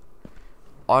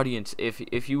 Audience,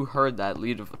 if you heard that,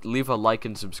 leave a like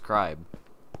and subscribe.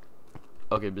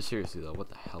 Okay, but seriously though, what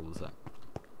the hell was that?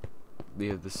 We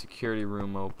have the security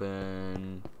room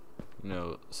open. You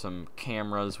know, some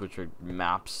cameras, which are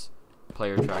maps,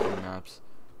 player tracking maps.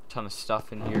 Ton of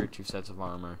stuff in here. 2 sets of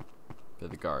armor for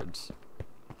the guards.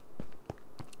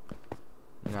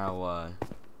 Now,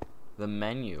 the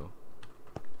menu.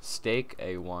 Steak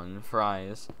A1,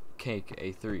 fries, cake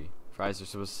A3. Fries are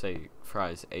supposed to say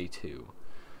fries A2.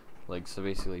 Like, so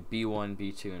basically B1,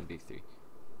 B2, and B3.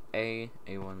 A1,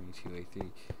 B2,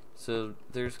 A3. So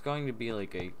there's going to be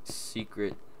like a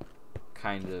secret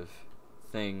kind of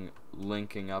thing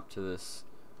linking up to this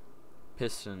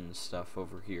piston stuff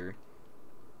over here.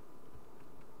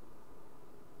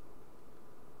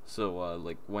 So,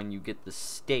 like, when you get the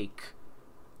steak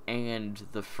and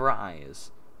the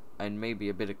fries and maybe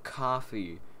a bit of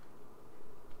coffee,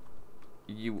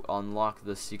 you unlock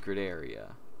the secret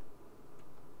area.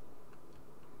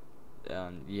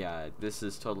 And yeah, this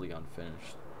is totally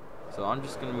unfinished. So I'm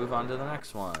just gonna move on to the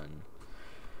next one.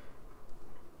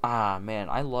 Ah, man,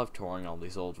 I love touring all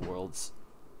these old worlds.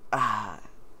 Now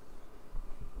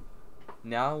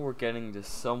we're getting to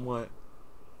somewhat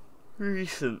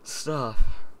recent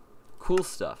stuff. Cool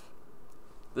stuff.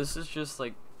 This is just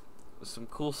like some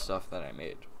cool stuff that I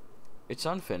made. It's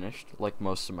unfinished, like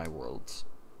most of my worlds.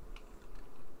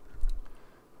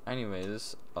 Anyway,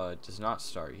 this does not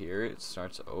start here. It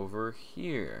starts over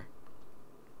here.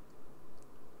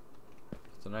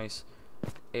 It's a nice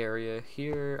area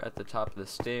here at the top of the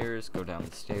stairs. Go down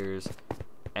the stairs,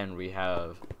 and we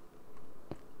have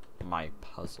my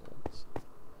puzzles.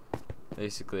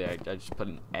 Basically, I just put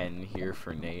an N here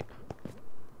for Nate.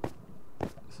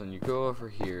 So then you go over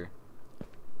here.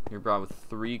 You're brought with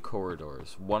 3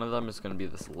 corridors. One of them is going to be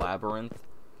this labyrinth.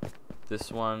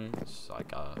 This one is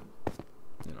like a,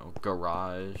 you know,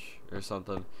 garage or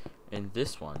something. And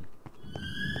this one,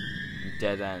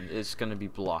 dead end, it's going to be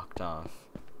blocked off.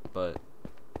 But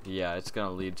yeah, it's going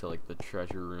to lead to like the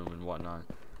treasure room and whatnot.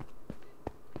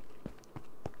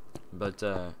 But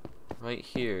right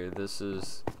here, this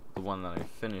is the one that I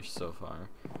finished so far.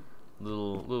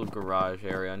 little garage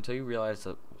area until you realize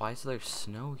that why is there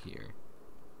snow here?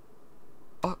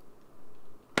 Oh.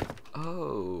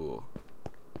 Oh.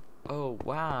 Oh,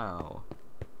 wow.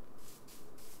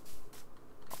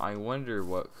 I wonder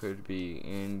what could be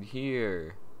in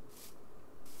here.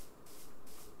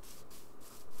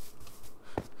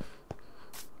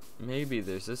 Maybe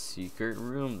there's a secret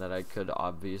room that I could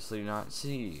obviously not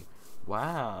see.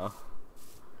 Wow.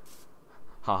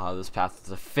 Haha, this path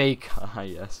is a fake. Haha,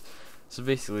 yes. So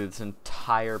basically, this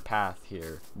entire path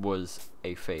here was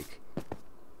a fake.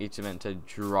 It's meant to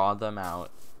draw them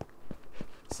out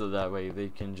so that way they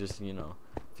can just, you know,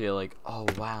 feel like, oh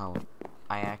wow,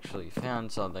 I actually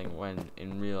found something, when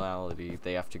in reality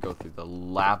they have to go through the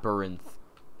labyrinth.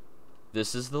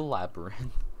 This is the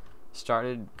labyrinth.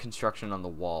 Started construction on the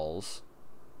walls,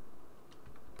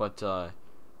 but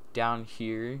down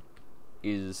here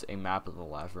is a map of the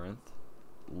labyrinth.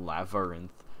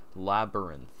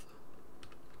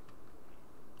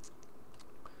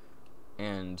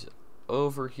 And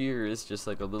over here is just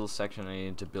like a little section I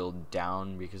needed to build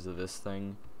down because of this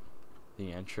thing,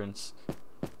 the entrance.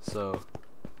 So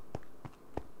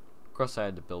of course I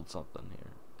had to build something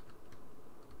here.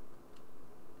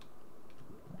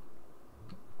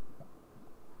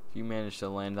 If you manage to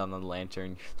land on the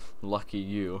lantern, lucky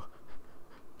you,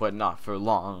 but not for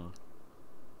long.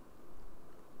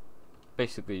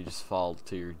 Basically, you just fall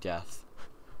to your death.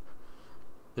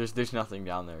 There's nothing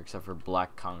down there except for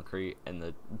black concrete and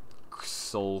the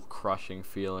soul-crushing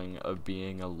feeling of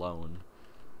being alone.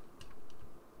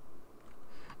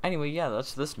 Anyway, yeah,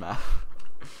 that's this map.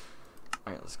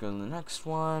 Alright, let's go to the next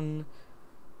one.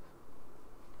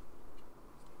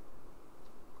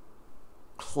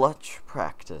 Clutch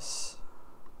practice.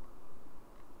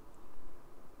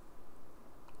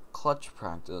 Clutch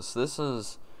practice. This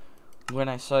is when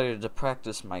I started to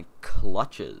practice my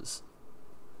clutches,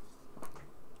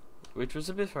 which was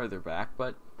a bit further back,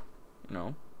 but you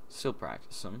know, still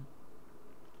practice them.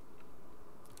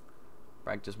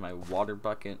 Practice my water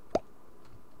bucket.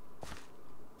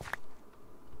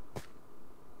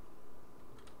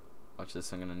 Watch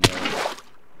this, I'm gonna nail it.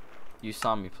 You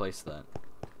saw me place that.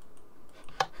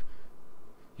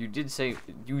 You did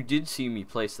see me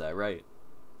place that, right?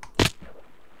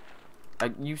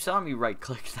 You saw me right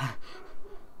click that.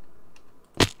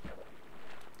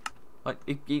 Like,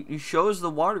 it shows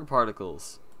the water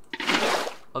particles.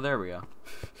 Oh, there we go.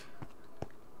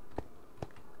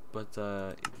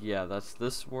 But, yeah, that's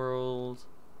this world.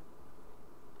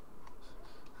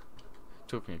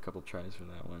 Took me a couple tries for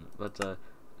that one. But,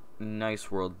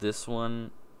 nice world. This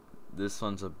one's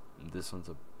a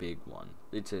big one.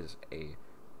 It is a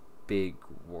big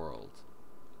world.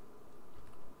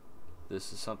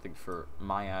 This is something for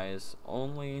my eyes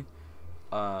only.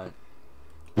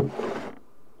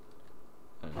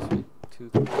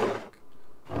 Toothpick.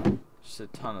 Just a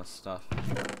ton of stuff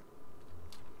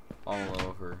all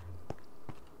over.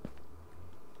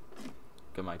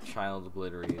 Got my child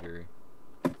obliterator.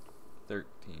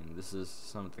 13. This is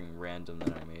something random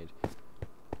that I made.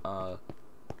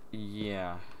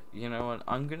 Yeah. You know what?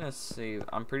 I'm gonna save.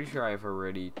 I'm pretty sure I've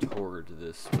already toured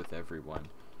this with everyone.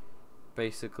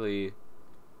 Basically,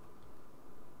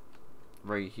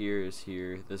 right here is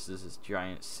here. This is this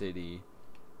giant city.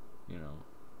 You know,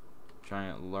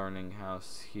 giant learning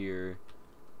house here.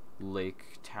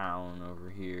 Lake town over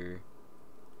here.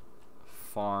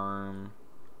 Farm.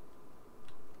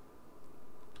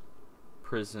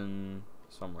 Prison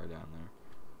somewhere down there.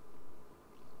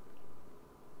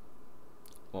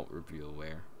 Won't reveal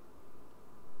where.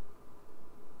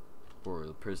 Or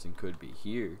the prison could be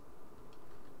here.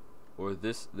 Or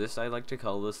this I like to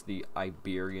call this the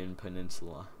Iberian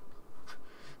Peninsula.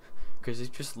 Because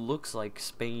it just looks like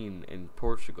Spain and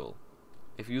Portugal.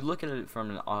 If you look at it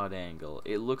from an odd angle,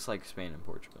 it looks like Spain and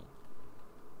Portugal.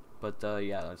 But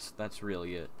yeah, that's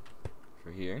really it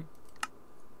for here.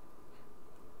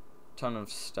 Ton of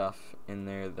stuff in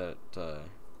there that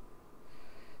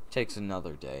takes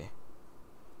another day.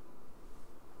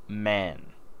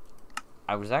 Man,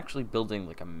 I was actually building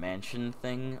like a mansion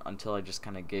thing until I just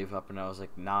kind of gave up and I was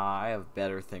like, nah, I have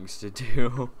better things to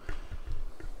do.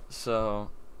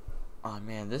 So, oh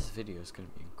man, this video is going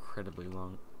to be incredibly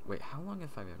long. Wait, how long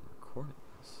have I been recording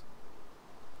this?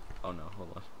 Oh no,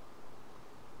 hold on.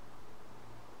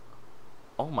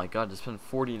 Oh my god, it's been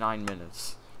 49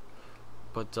 minutes.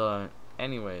 But,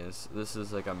 anyways, this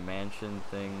is like a mansion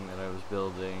thing that I was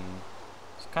building.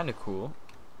 It's kind of cool.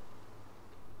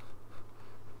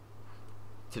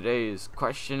 Today's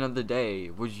question of the day: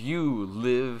 would you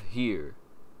live here?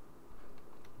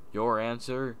 Your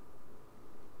answer?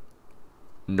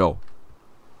 No.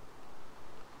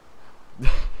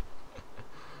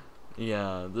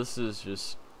 Yeah, this is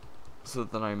just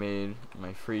something I made in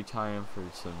my free time for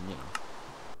some,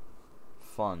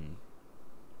 fun.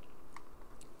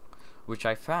 Which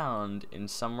I found in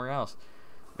somewhere else.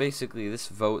 Basically, this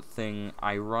vote thing,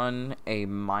 I run a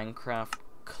Minecraft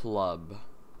club.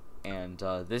 And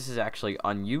this is actually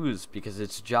unused because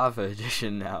it's Java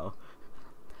edition now.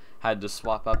 Had to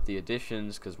swap up the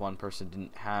editions because one person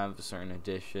didn't have a certain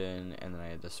edition, and then I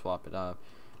had to swap it up.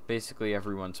 Basically,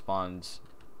 everyone spawns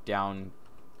down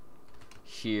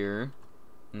here,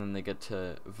 and then they get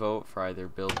to vote for either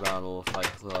build battle, fight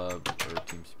club, or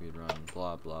team speedrun,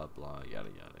 blah blah blah, yada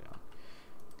yada yada.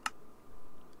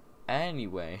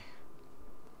 Anyway,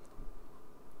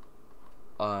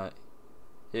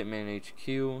 Hitman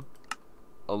HQ,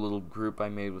 a little group I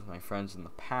made with my friends in the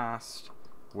past,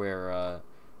 where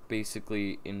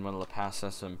basically in one of the past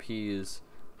SMPs,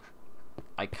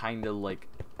 I kinda like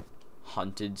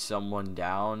hunted someone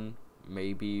down,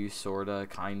 maybe, sorta,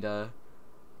 kinda,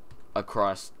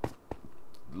 across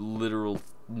literal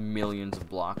millions of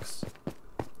blocks,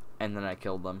 and then I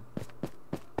killed them.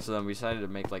 So then we decided to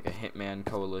make like a Hitman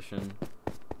coalition,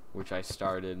 which I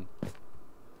started,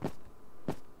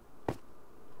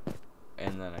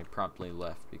 and then I promptly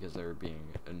left because they were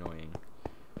being annoying.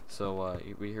 So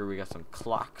here we got some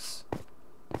clocks.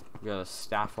 We got a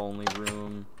staff only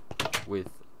room with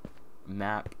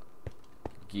map,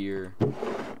 gear,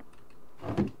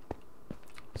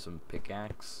 some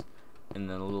pickaxe, and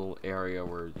then a little area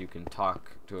where you can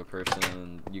talk to a person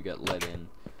and you get let in.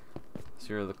 So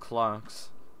here are the clocks.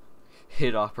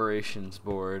 Hit operations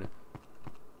board,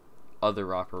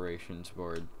 other operations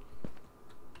board,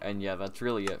 and yeah, that's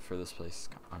really it for this place.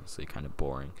 It's honestly kind of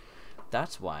boring.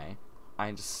 That's why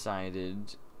I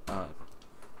decided, if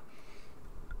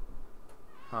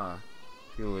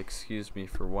you'll excuse me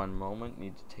for one moment,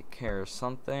 need to take care of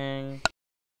something.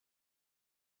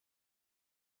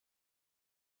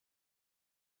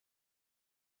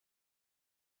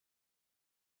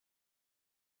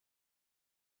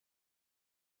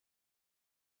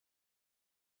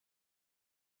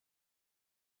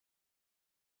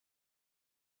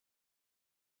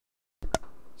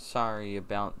 Sorry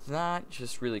about that,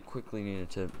 just really quickly needed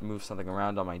to move something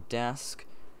around on my desk.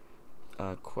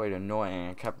 Quite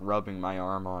annoying. I kept rubbing my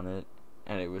arm on it,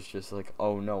 and it was just like,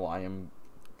 oh no, I am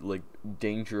like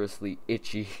dangerously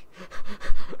itchy.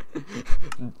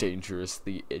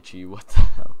 Dangerously itchy, what the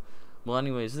hell. Well,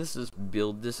 anyways, this is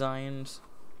build designs.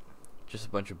 Just a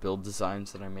bunch of build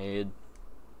designs that I made.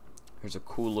 There's a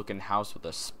cool looking house with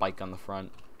a spike on the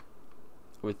front,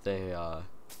 with a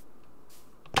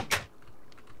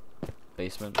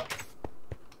basement.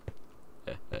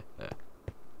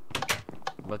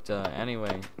 But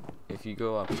anyway, if you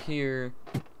go up here,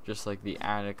 just like the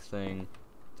attic thing,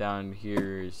 down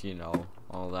here is, you know,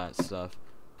 all that stuff,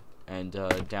 and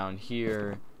down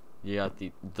here you got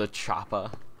the chopper,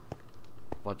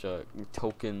 bunch of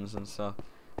tokens and stuff.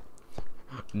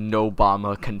 No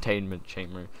Obama containment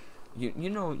chamber. You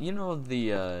know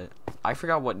the I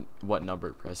forgot what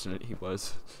number president he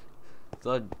was.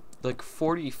 The like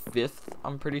 45th,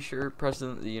 I'm pretty sure,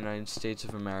 president of the United States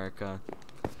of America.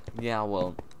 Yeah,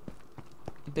 well,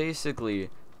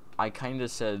 basically, I kind of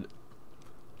said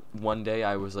one day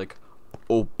I was like,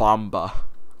 Obama.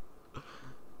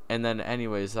 And then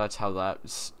anyways, that's how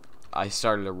I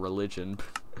started a religion.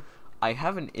 I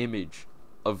have an image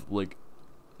of like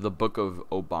the book of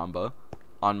Obama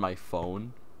on my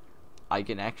phone. I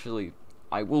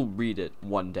will read it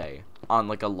one day on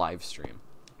like a live stream.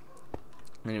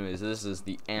 Anyways, this is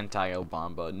the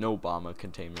anti-Obama, no Obama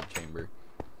containment chamber.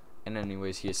 And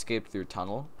anyways, he escaped through a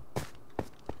tunnel.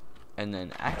 And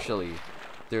then actually,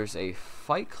 there's a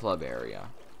fight club area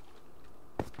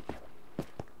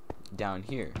down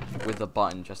here with a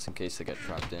button just in case they get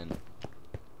trapped in.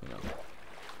 You know,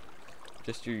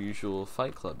 just your usual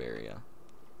fight club area.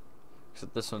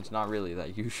 Except this one's not really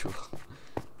that usual.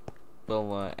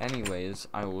 Well, anyways,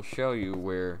 I will show you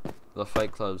where the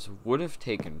fight clubs would have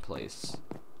taken place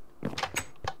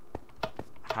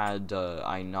had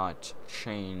I not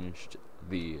changed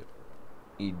the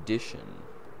edition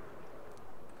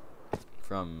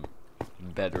from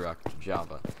Bedrock to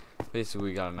Java. Basically,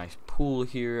 we got a nice pool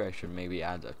here. I should maybe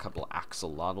add a couple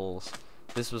axolotls.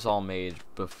 This was all made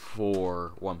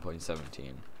before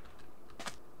 1.17.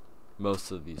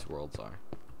 Most of these worlds are.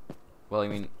 Well, I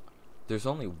mean, there's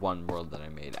only one world that I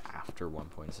made after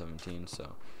 1.17,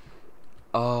 so...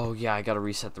 Oh, yeah, I gotta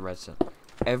reset the redstone.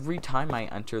 Every time I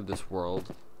enter this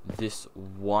world, this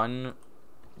one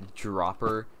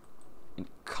dropper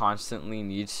constantly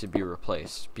needs to be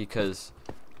replaced because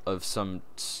of some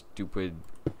stupid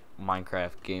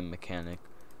Minecraft game mechanic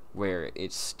where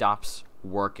it stops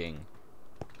working,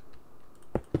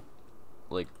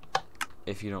 like,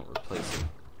 if you don't replace it.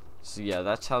 So yeah,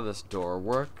 that's how this door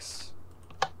works.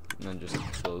 And then just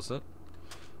close it.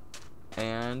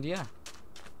 And yeah,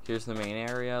 here's the main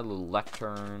area, little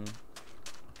lectern.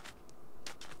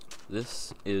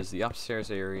 This is the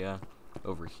upstairs area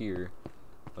over here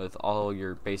with all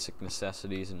your basic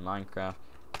necessities in Minecraft.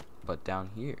 But down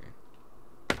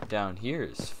here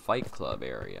is Fight Club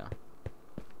area.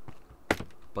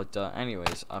 But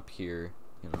anyways, up here,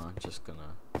 you know, I'm just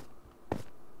gonna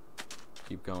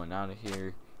keep going out of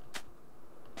here.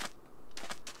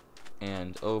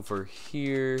 And over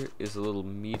here is a little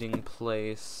meeting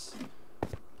place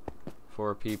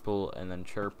for people, and then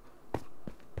Chirp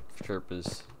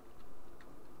is,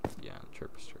 yeah,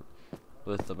 Chirp is Chirp,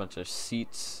 with a bunch of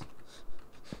seats.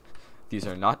 These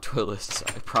are not toilets,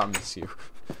 I promise you.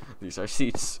 These are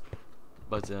seats.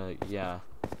 But yeah,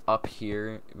 up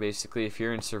here, basically, if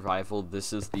you're in survival,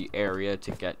 this is the area to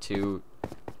get to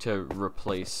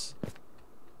replace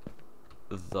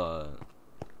the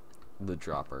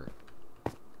dropper.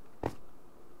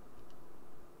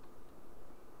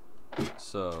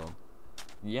 So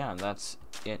yeah, that's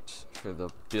it for the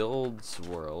builds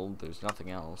world. There's nothing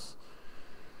else.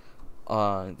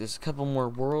 There's a couple more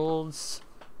worlds.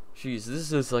 Jeez,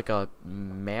 this is like a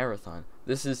marathon.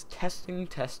 This is testing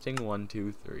 1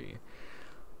 2 3.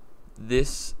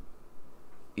 This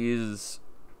is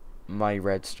my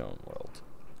redstone world.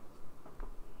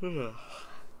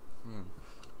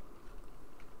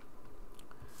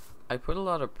 I put a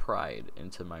lot of pride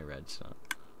into my redstone.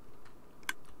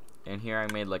 And here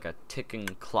I made like a ticking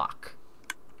clock.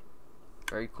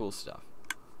 Very cool stuff.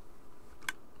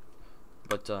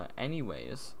 But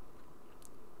anyways,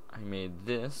 I made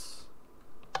this,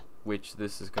 which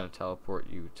this is going to teleport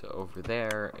you to over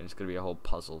there, and it's going to be a whole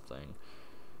puzzle thing.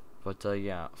 But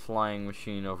yeah, flying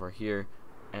machine over here,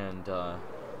 and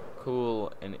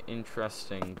cool and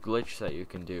interesting glitch that you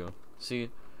can do.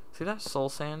 See that soul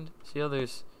sand? See how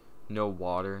there's no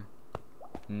water?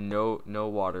 No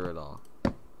water at all.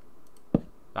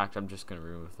 In fact, I'm just going to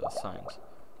remove those signs.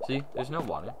 See, there's no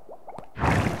water.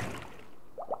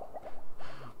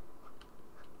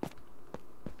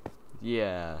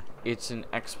 Yeah, it's an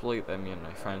exploit that me and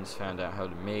my friends found out how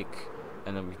to make,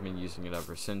 and then we've been using it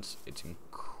ever since. It's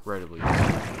incredibly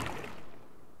useful.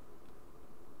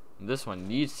 This one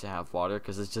needs to have water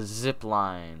because it's a zip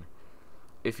line.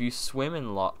 If you swim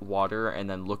in water and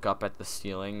then look up at the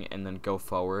ceiling and then go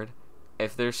forward,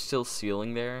 if there's still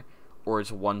ceiling there, or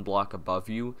it's one block above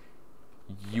you,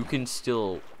 you can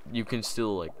still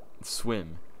like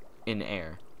swim in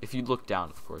air. If you look down,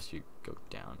 of course, you go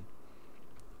down.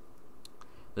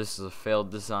 This is a failed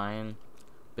design.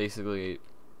 Basically,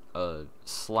 a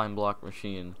slime block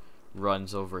machine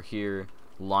runs over here,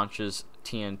 launches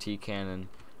TNT cannon,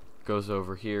 goes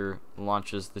over here,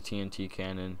 launches the TNT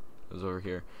cannon, goes over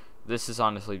here. This is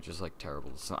honestly just like terrible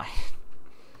design.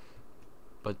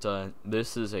 But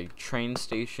this is a train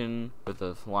station with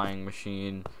a flying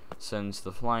machine. Sends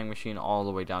the flying machine all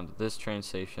the way down to this train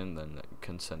station, then it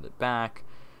can send it back.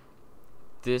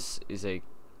 This is a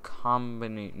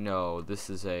this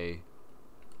is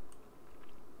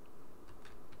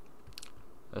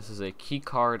a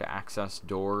keycard access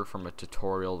door from a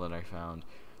tutorial that I found,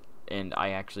 and I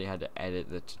actually had to edit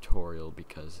the tutorial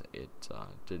because it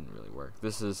didn't really work.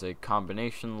 This is a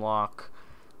combination lock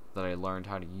that I learned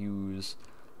how to use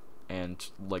and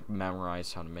like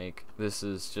memorized how to make. This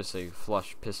is just a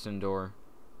flush piston door.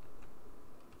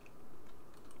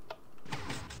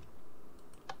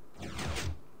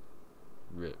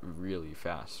 Really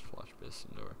fast flush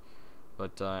piston door.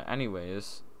 But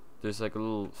anyways, there's like a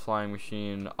little flying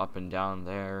machine up and down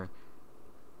there.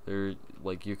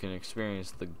 Like you can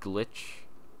experience the glitch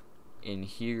in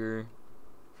here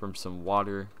from some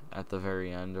water at the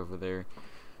very end over there.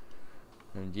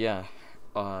 And yeah,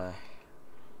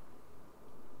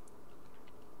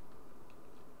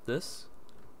 this,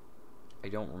 I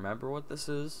don't remember what this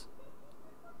is.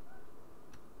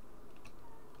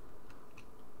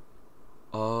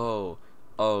 Oh,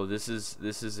 this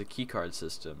is a keycard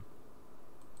system,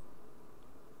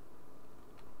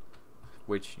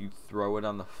 which you throw it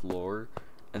on the floor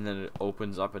and then it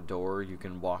opens up a door you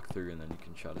can walk through and then you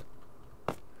can shut it.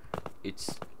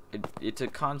 It's a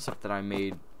concept that I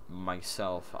made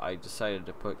myself. I decided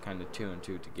to put kind of 2 and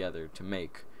 2 together to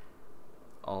make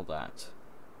all that.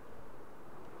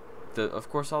 Of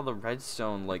course, all the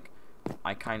redstone, like,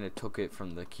 I kind of took it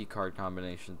from the keycard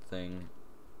combination thing.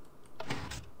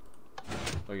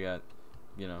 Oh yeah,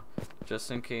 you know, just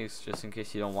in case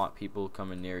you don't want people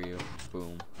coming near you.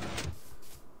 Boom.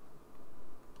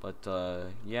 But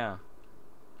yeah,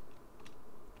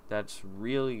 that's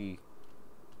really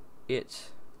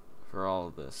it for all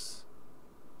of this.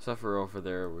 Except for over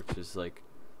there, which is like,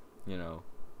 you know,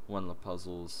 one of the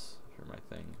puzzles for my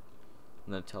thing.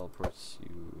 And then it teleports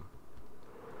you.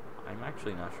 I'm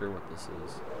actually not sure what this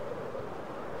is.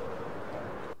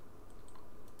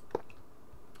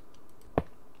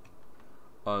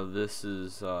 Oh, this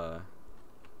is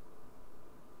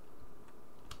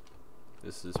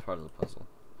part of the puzzle.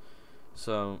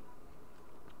 So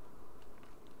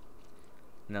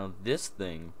now this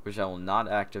thing, which I will not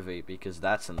activate because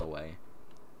that's in the way,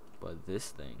 but this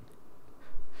thing,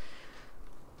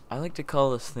 I like to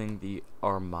call this thing the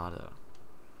Armada.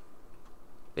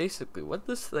 Basically, what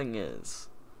this thing is,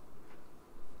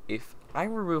 if I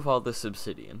remove all this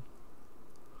obsidian,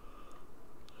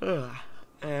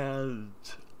 and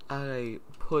I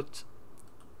put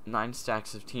 9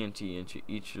 stacks of TNT into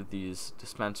each of these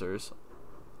dispensers,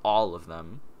 all of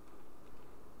them,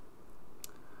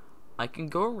 I can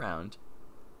go around,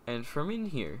 and from in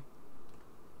here,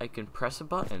 I can press a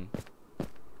button.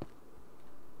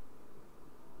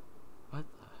 What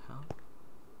the hell?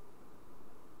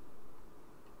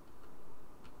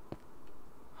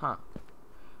 Huh.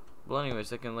 Well,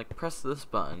 anyways, I can like press this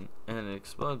button, and then it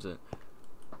explodes it.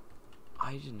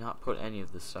 I did not put any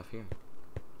of this stuff here.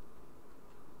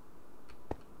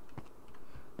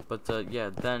 But yeah,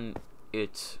 then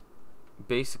it's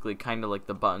basically kind of like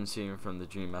the button scene from the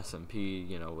Dream SMP,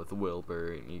 you know, with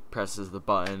Wilbur, and he presses the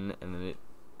button and then it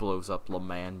blows up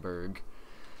L'Manberg.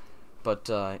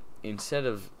 But instead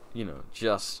of, you know,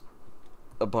 just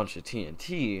a bunch of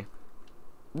TNT,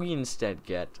 we instead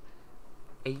get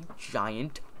a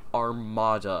giant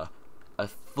armada, a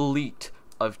fleet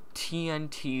of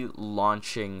TNT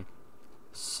launching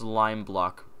slime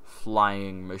block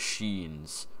flying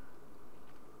machines.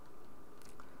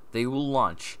 They will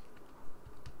launch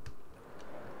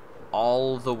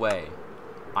all the way.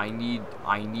 I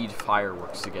need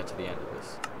fireworks to get to the end of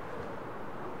this.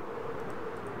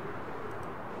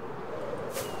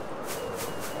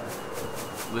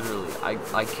 Literally,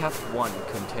 I kept one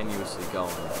continuously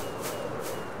going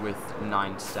with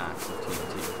 9 stacks of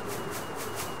TNT.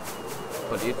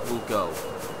 But it will go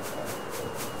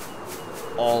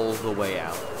all the way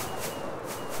out.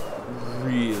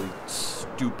 Really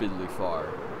stupidly far.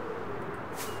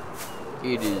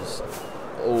 It is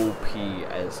OP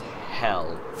as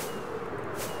hell.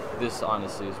 This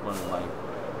honestly is one of my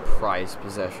prized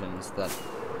possessions that,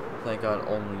 thank God,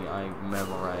 only I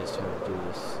memorized how to do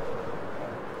this.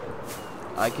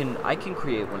 I can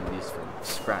create one of these from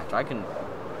scratch.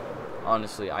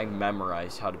 Honestly, I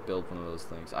memorized how to build one of those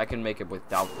things. I can make it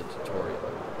without the tutorial.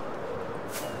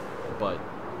 But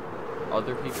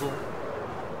other people,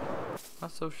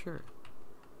 not so sure.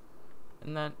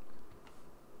 And that,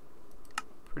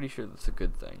 pretty sure that's a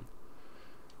good thing.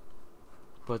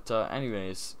 But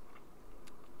anyways,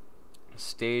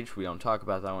 stage, we don't talk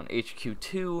about that one.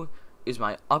 HQ2 is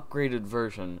my upgraded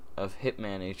version of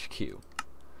Hitman HQ.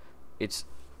 It's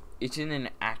in an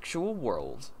actual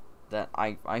world that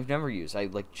I've never used. I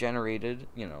like generated,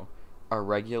 you know, a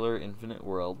regular infinite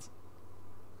world.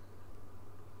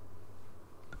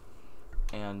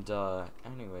 And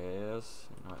anyways,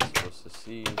 you're not supposed to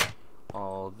see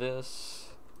all this.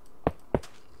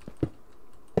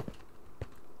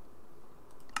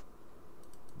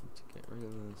 Need to get rid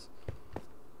of this.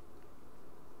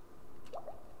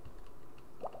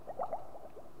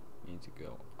 Need to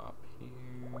go up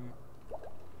here.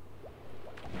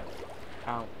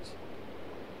 Out.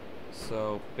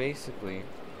 So basically,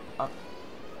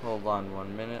 hold on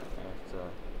 1 minute. I have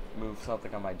to move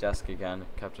something on my desk again.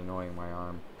 It kept annoying my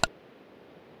arm.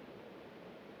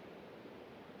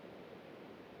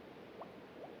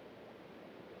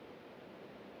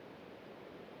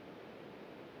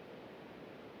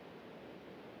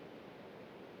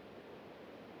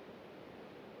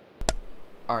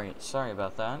 Alright, sorry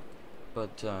about that.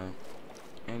 But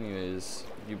anyways,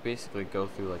 you basically go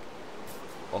through like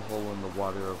a hole in the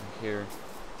water over here.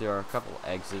 There are a couple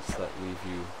exits that leave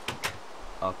you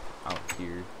up out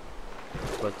here,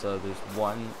 but there's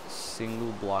one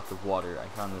single block of water I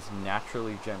found this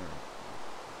naturally generated,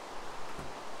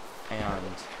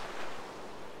 and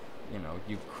you know,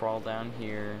 you crawl down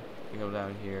here, you go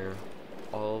down here,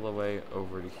 all the way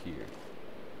over to here,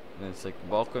 and it's like,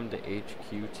 welcome to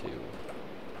HQ2.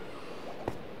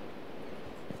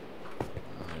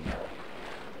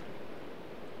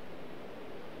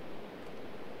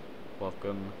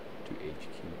 Welcome to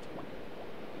HQ2.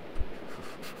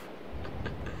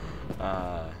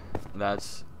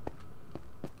 That's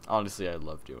honestly, I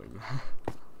love doing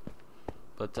that.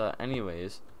 But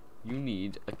anyways, you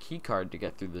need a key card to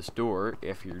get through this door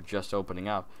if you're just opening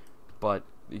up, but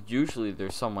usually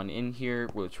there's someone in here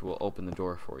which will open the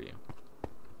door for you.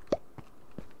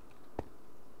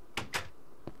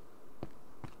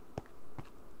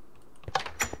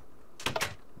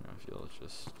 Now if you'll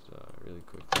just really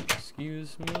quickly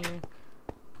excuse me.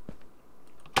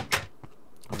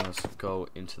 Let's go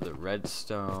into the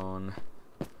redstone.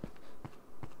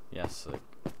 Yes, like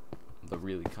the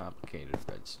really complicated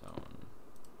redstone.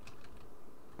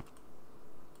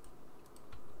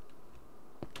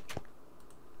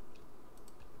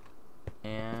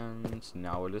 And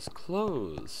now it is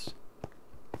closed.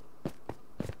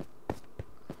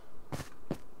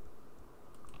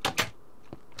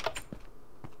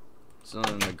 So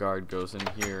then the guard goes in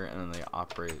here and then they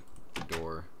operate the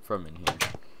door from in here.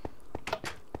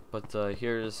 But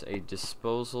here's a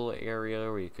disposal area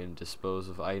where you can dispose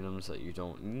of items that you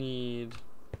don't need.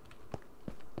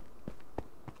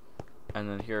 And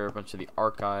then here are a bunch of the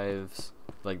archives.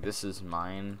 Like this is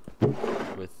mine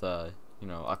with you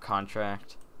know, a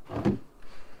contract.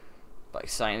 By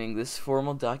signing this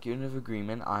formal document of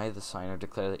agreement, I, the signer,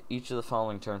 declare that each of the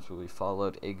following terms will be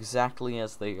followed exactly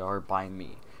as they are by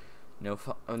me. No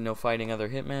fighting other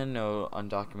hitmen, no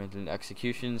undocumented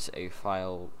executions, a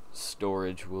file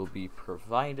storage will be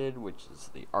provided, which is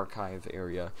the archive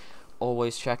area.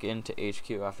 Always check into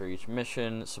HQ after each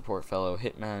mission, support fellow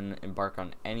hitmen, embark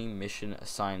on any mission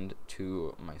assigned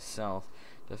to myself,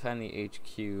 defend the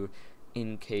HQ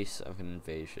in case of an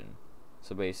invasion.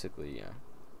 So basically, yeah.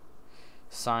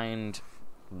 Signed,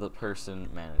 the person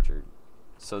manager.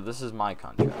 So this is my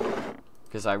contract,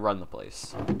 because I run the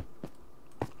place.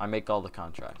 I make all the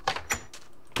contracts.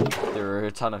 There are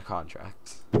a ton of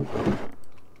contracts.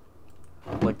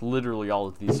 Like literally all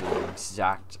of these are the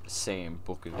exact same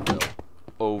book and bill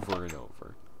over and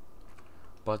over.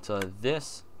 But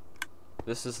this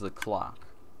is the clock.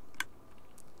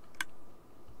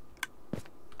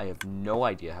 I have no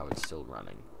idea how it's still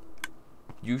running.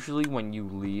 Usually when you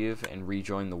leave and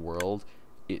rejoin the world,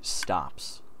 it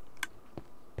stops.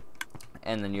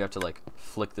 And then you have to like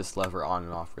flick this lever on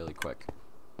and off really quick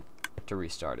to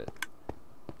restart it.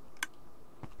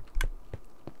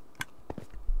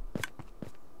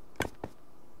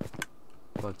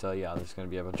 But yeah, there's going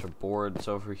to be a bunch of boards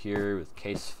over here with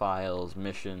case files,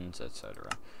 missions,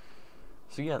 etc.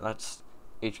 So yeah, that's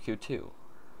HQ2.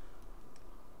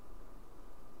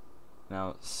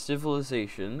 Now,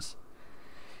 Civilizations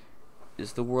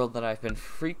is the world that I've been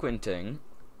frequenting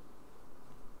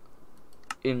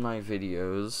in my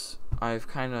videos. I've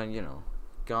kind of, you know,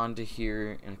 gone to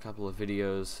here in a couple of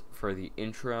videos for the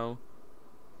intro.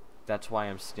 That's why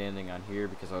I'm standing on here,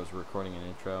 because I was recording an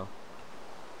intro.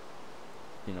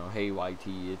 You know, hey YT,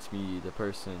 it's me, the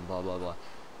person, blah blah blah.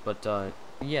 But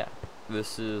yeah,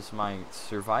 this is my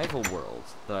survival world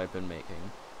that I've been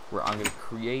making, where I'm going to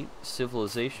create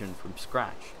civilization from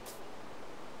scratch.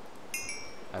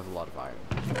 I have a lot of iron.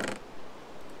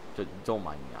 Don't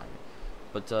mind the iron.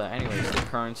 But anyways, the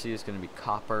currency is going to be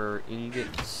copper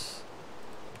ingots.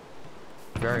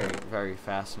 Very, very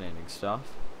fascinating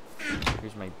stuff.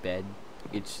 Here's my bed.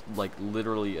 It's like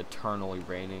literally eternally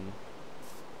raining.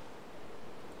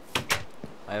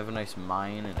 I have a nice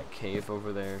mine and a cave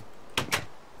over there.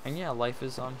 And yeah, life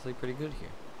is honestly pretty good here.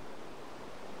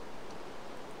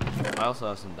 I also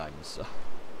have some diamond stuff.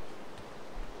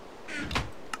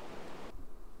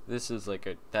 This is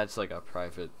like that's like a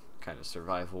private kind of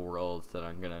survival world that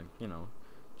I'm gonna, you know,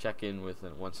 check in with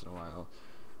it once in a while.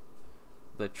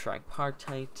 The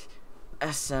tripartite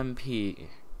SMP.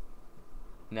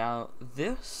 Now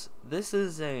this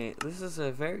is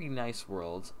a very nice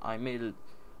world. I made it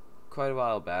quite a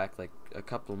while back, like a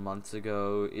couple months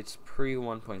ago. It's pre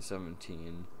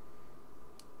 1.17.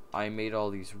 I made all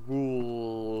these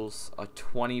rules, a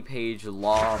 20-page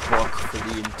law book for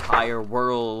the entire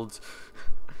world.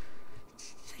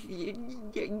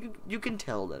 You can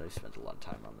tell that I spent a lot of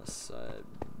time on this.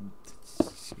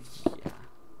 Yeah,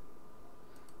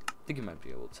 I think you might be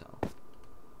able to tell.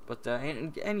 But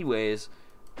anyways,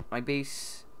 my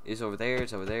base is over there.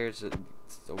 It's over there. It's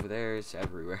over there. It's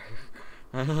everywhere.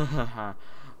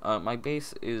 My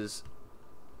base is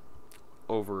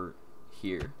over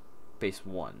here. Base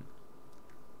 1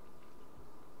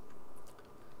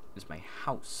 is my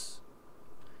house.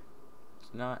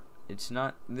 It's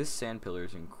not this sand pillar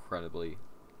is incredibly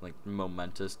like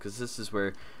momentous, because this is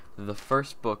where the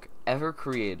first book ever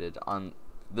created, on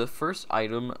the first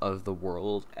item of the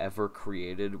world ever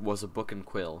created, was a book and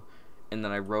quill, and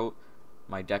then I wrote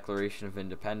my Declaration of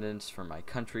Independence for my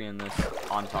country in this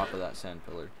on top of that sand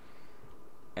pillar,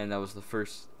 and that was the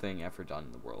first thing ever done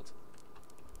in the world.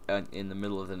 In the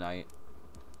middle of the night,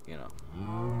 you know,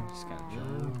 just kind of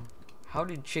chilling. How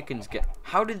did chickens get?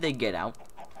 How did they get out?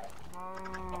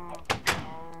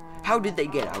 How did they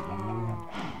get out?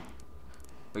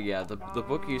 But yeah, the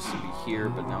book used to be here,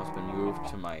 but now it's been moved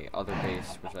to my other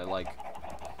base, which I like.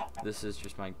 This is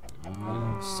just my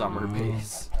summer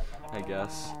base, I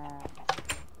guess.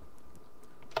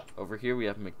 Over here we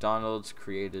have McDonald's,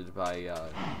 created by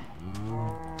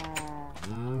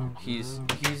he's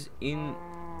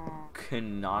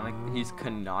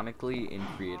canonically in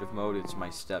creative mode. It's my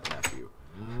stepnephew.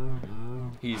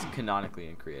 He's canonically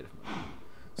in creative mode.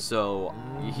 So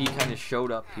he kind of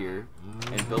showed up here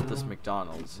and built this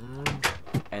McDonald's,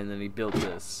 and then he built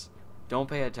this. Don't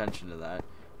pay attention to that.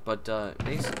 But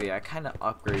basically, I kind of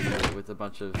upgraded it with a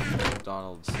bunch of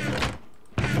McDonald's,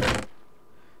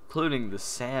 including the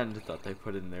sand that they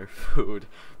put in their food,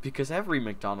 because every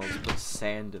McDonald's puts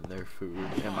sand in their food.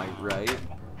 Am I right?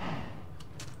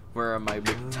 Where are my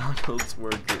McDonald's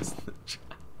workers?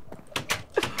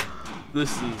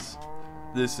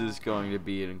 This is going to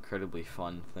be an incredibly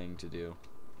fun thing to do.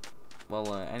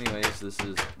 Well, anyways, this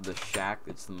is the shack.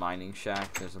 It's the mining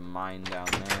shack. There's a mine down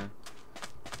there.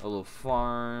 A little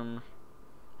farm.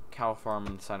 Cow farm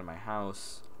on the side of my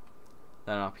house.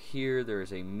 Then up here, there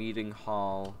is a meeting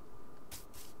hall.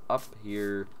 Up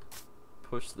here,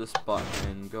 push this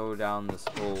button, go down this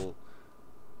hole,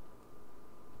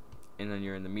 and then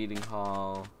you're in the meeting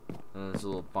hall. And there's a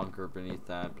little bunker beneath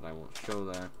that, but I won't show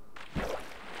that.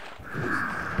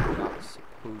 I'm not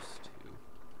supposed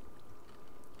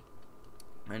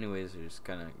to. Anyways, you just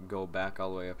kind of go back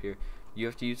all the way up here. You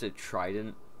have to use a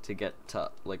trident to get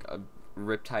to, like, a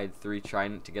Riptide 3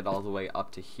 trident to get all the way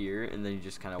up to here, and then you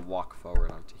just kind of walk forward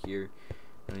onto here.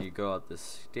 And then you go up this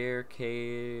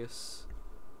staircase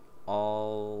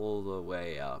all the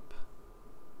way up.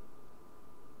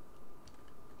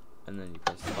 And then you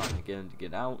press the button again to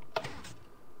get out.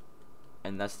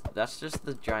 And that's just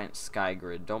the giant sky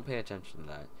grid. Don't pay attention to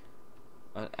that.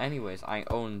 Anyways, I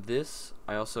own this.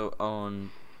 I also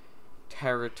own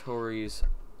territories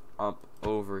up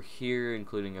over here,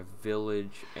 including a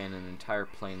village and an entire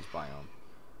plains biome.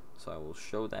 So I will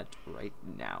show that right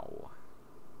now.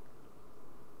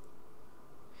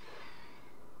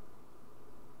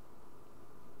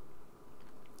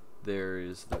 There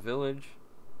is the village.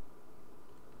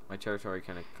 My territory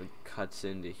kind of cuts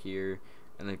into here,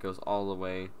 and it goes all the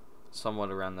way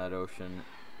somewhat around that ocean.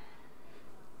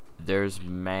 There's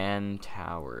Man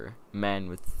Tower. Man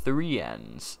with 3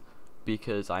 N's,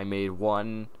 because I made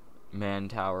 1 Man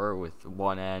Tower with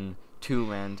 1 N, 2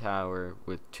 Man Tower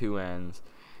with 2 N's,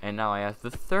 and now I have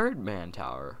the 3rd Man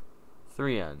Tower,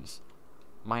 3 N's.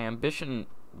 My ambition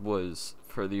was,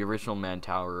 for the original Man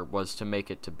Tower, was to make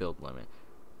it to build limit.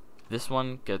 This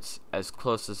one gets as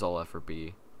close as I'll ever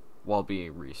be, while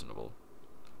being reasonable.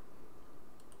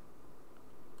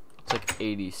 It's like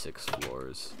 86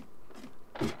 floors.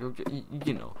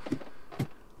 You know.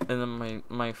 And then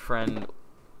my friend,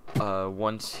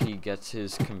 once he gets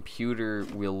his computer,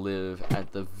 will live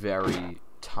at the very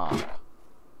top.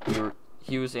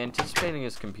 He was anticipating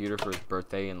his computer for his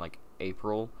birthday in like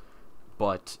April,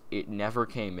 but it never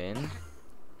came in.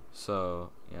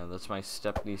 So, yeah, that's my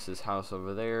stepniece's house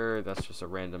over there. That's just a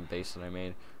random base that I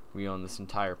made. We own this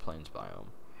entire plains biome.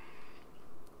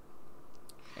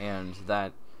 And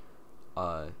that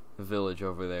village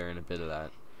over there, and a bit of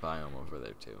that biome over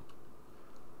there too.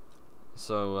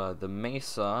 So the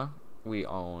mesa we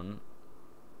own.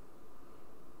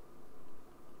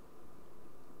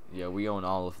 Yeah, we own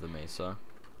all of the mesa.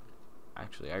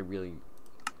 Actually, I really,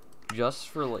 just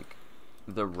for like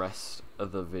the rest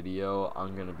of the video,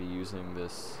 I'm gonna be using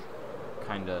this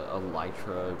kind of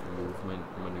elytra movement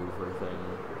maneuver thing,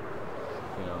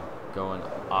 you know, going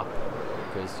up,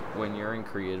 because when you're in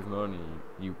creative mode and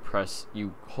you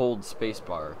hold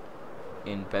spacebar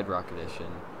in Bedrock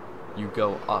Edition, you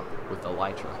go up with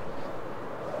elytra.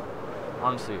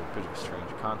 Honestly, a bit of a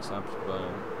strange concept, but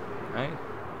right,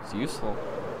 it's useful.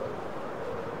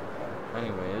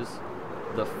 Anyways,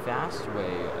 the fast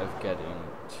way of getting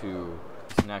to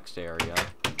this next area.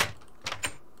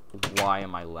 Why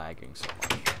am I lagging so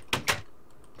much?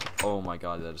 Oh my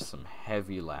god, that is some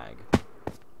heavy lag.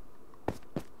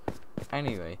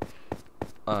 Anyway,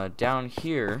 down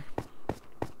here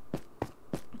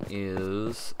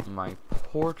is my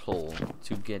portal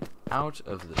to get out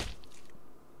of this.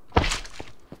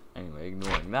 Anyway,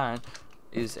 ignoring that,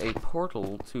 is a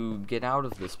portal to get out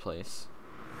of this place.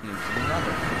 Into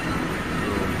another.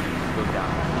 Go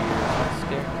down here, a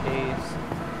staircase,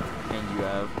 and you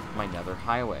have my nether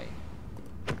highway.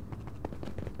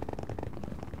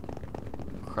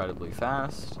 Incredibly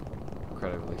fast,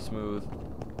 incredibly smooth,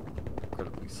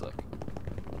 incredibly slick.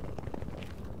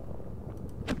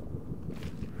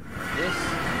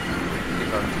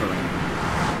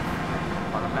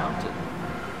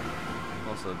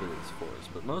 also a bit of this forest,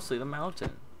 but mostly the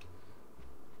mountain.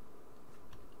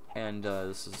 And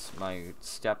this is my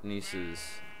stepniece's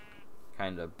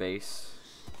kind of base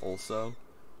also.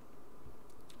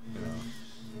 You know,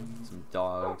 some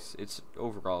dogs. It's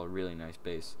overall a really nice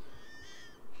base.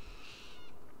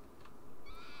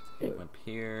 Up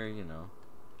here, you know,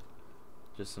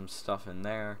 just some stuff in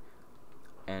there.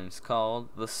 And it's called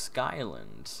the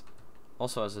Skylands.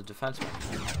 Also has a defense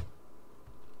mechanism.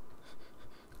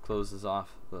 Closes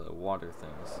off the water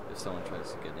things if someone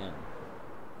tries to get in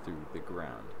through the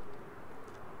ground.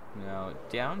 Now,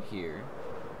 down here,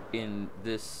 in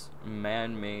this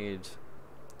man-made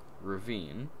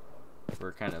ravine,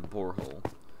 or kind of borehole,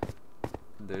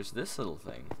 there's this little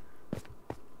thing.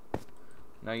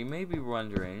 Now, you may be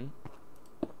wondering,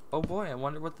 oh boy, I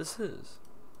wonder what this is.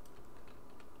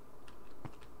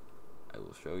 I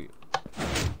will show you.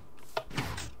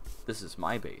 This is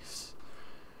my base.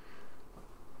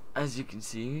 As you can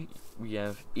see, we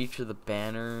have each of the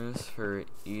banners for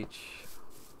each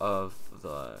of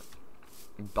the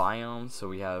biomes. So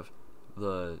we have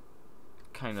the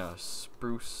kind of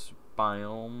spruce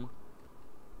biome.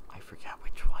 I forget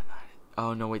which one that is.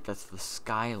 Oh no, wait, that's the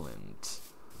Skylands.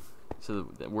 So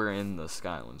we're in the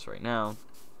Skylands right now.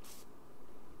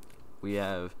 We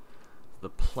have the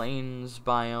Plains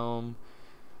biome,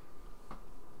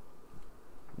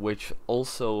 which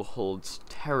also holds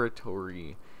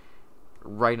territory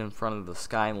right in front of the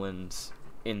Skylands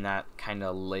in that kind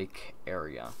of lake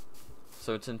area.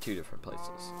 So it's in two different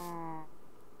places.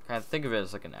 Kind of think of it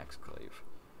as like an exclave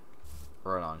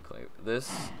or an enclave.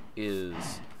 This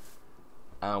is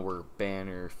our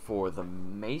banner for the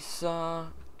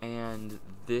Mesa, and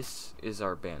this is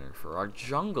our banner for our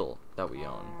jungle that we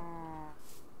own.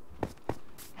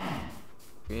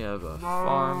 We have a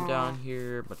farm down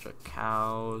here, a bunch of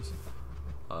cows,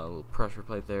 a little pressure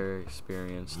plate there,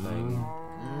 experience thing.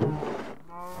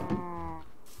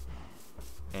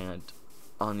 And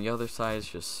on the other side is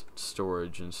just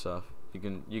storage and stuff. You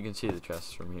can see the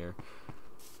chests from here.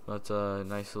 That's a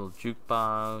nice little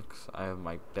jukebox. I have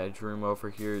my bedroom over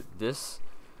here. This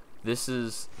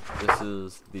is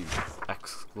the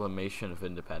exclamation of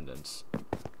independence.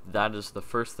 That is the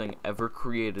first thing ever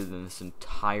created in this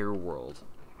entire world.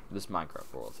 This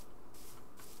Minecraft world.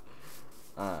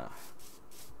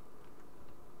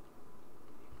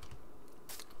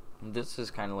 This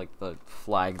is kind of like the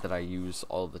flag that I use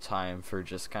all the time for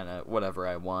just kind of whatever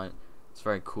I want. It's a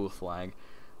very cool flag.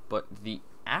 But the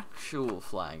actual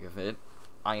flag of it,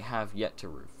 I have yet to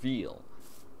reveal.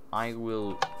 I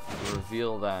will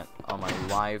reveal that on my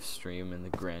live stream in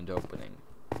the grand opening.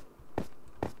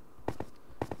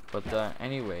 But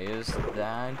anyways,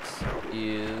 that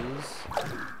is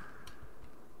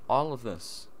all of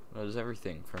this. That is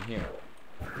everything from here.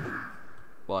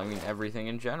 Well, I mean everything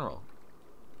in general.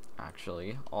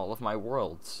 Actually, all of my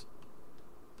worlds.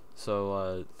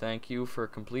 So, thank you for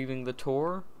completing the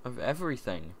tour of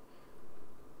everything.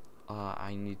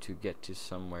 I need to get to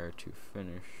somewhere to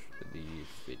finish the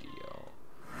video.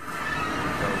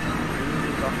 So,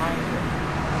 the highway.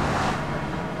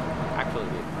 Actually,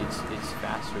 it's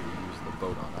faster to use the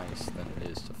boat on ice than it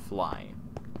is to fly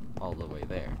all the way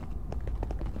there.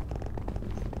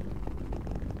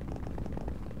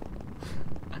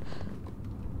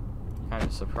 Kind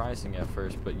of surprising at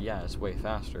first, but yeah, it's way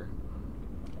faster.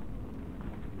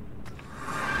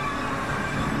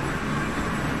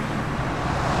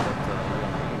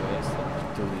 Anyways,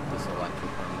 let's delete this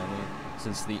electric permanently,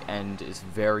 since the end is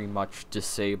very much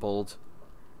disabled.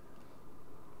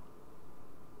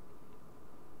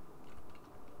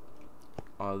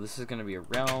 This is gonna be a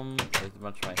realm with a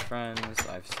bunch of my friends.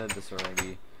 I've said this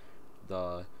already.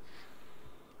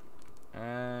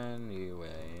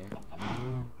 Anyway.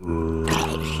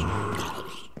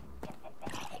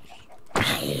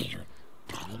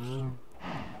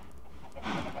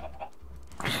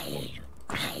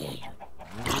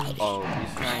 Oh,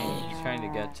 he's trying to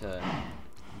get to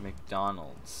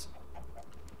McDonald's.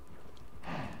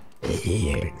 He's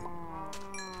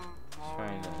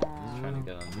trying to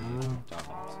get on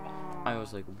McDonald's. I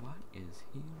was like, what is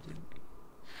he doing?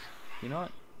 You know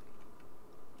what?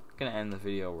 I'm gonna end the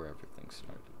video where everything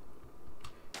started.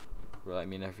 Well, I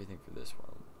mean everything for this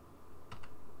world.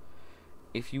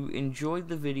 If you enjoyed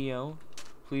the video,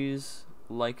 please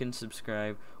like and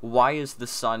subscribe. Why is the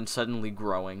sun suddenly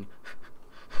growing?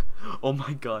 Oh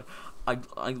my god. I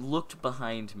looked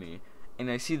behind me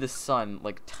and I see the sun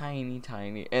like tiny,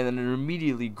 and then it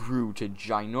immediately grew to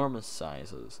ginormous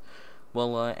sizes.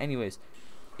 Well, anyways,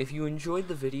 if you enjoyed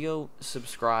the video,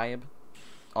 subscribe.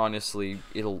 Honestly,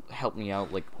 it'll help me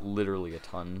out like literally a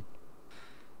ton.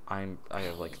 I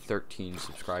have like 13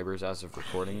 subscribers as of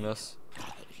recording this,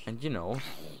 and you know,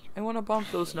 I want to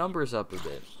bump those numbers up a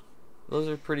bit. Those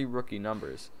are pretty rookie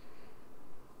numbers.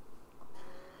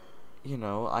 You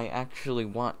know, I actually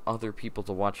want other people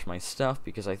to watch my stuff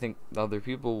because I think other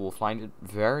people will find it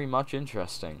very much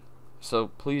interesting. So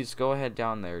please go ahead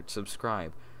down there,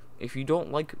 subscribe. If you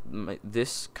don't like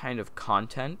this kind of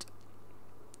content,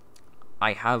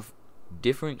 I have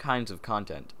different kinds of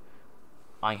content.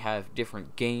 I have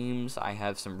different games, I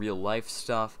have some real life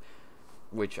stuff,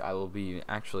 which I will be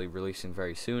actually releasing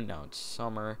very soon. Now it's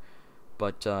summer.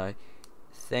 But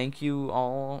thank you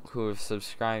all who have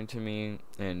subscribed to me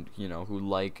and, you know, who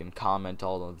like and comment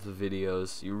all of the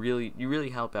videos. You really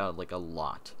help out like a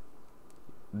lot.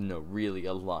 No, really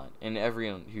a lot. And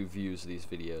everyone who views these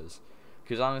videos.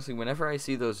 Because honestly, whenever I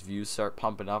see those views start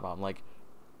pumping up, I'm like,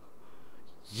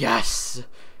 yes!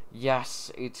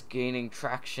 Yes, it's gaining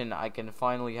traction. I can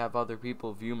finally have other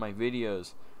people view my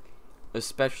videos.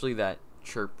 Especially that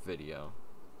chirp video.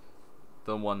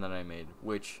 The one that I made,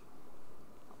 which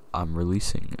I'm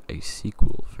releasing a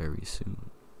sequel very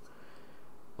soon.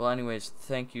 Well, anyways,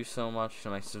 thank you so much to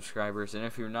my subscribers. And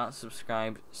if you're not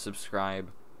subscribed,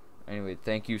 subscribe. Anyway,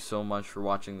 thank you so much for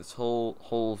watching this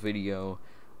whole video.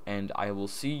 And I will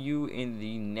see you in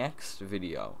the next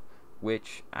video,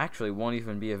 which actually won't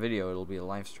even be a video, it'll be a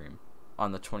live stream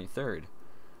on the 23rd.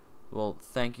 Well,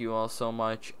 thank you all so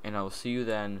much, and I will see you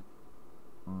then.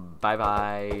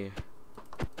 Bye-bye.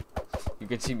 You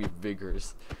can see me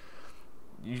vigorous.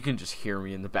 You can just hear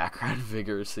me in the background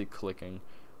vigorously clicking.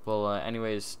 Well,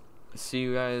 anyways, see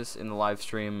you guys in the live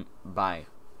stream. Bye.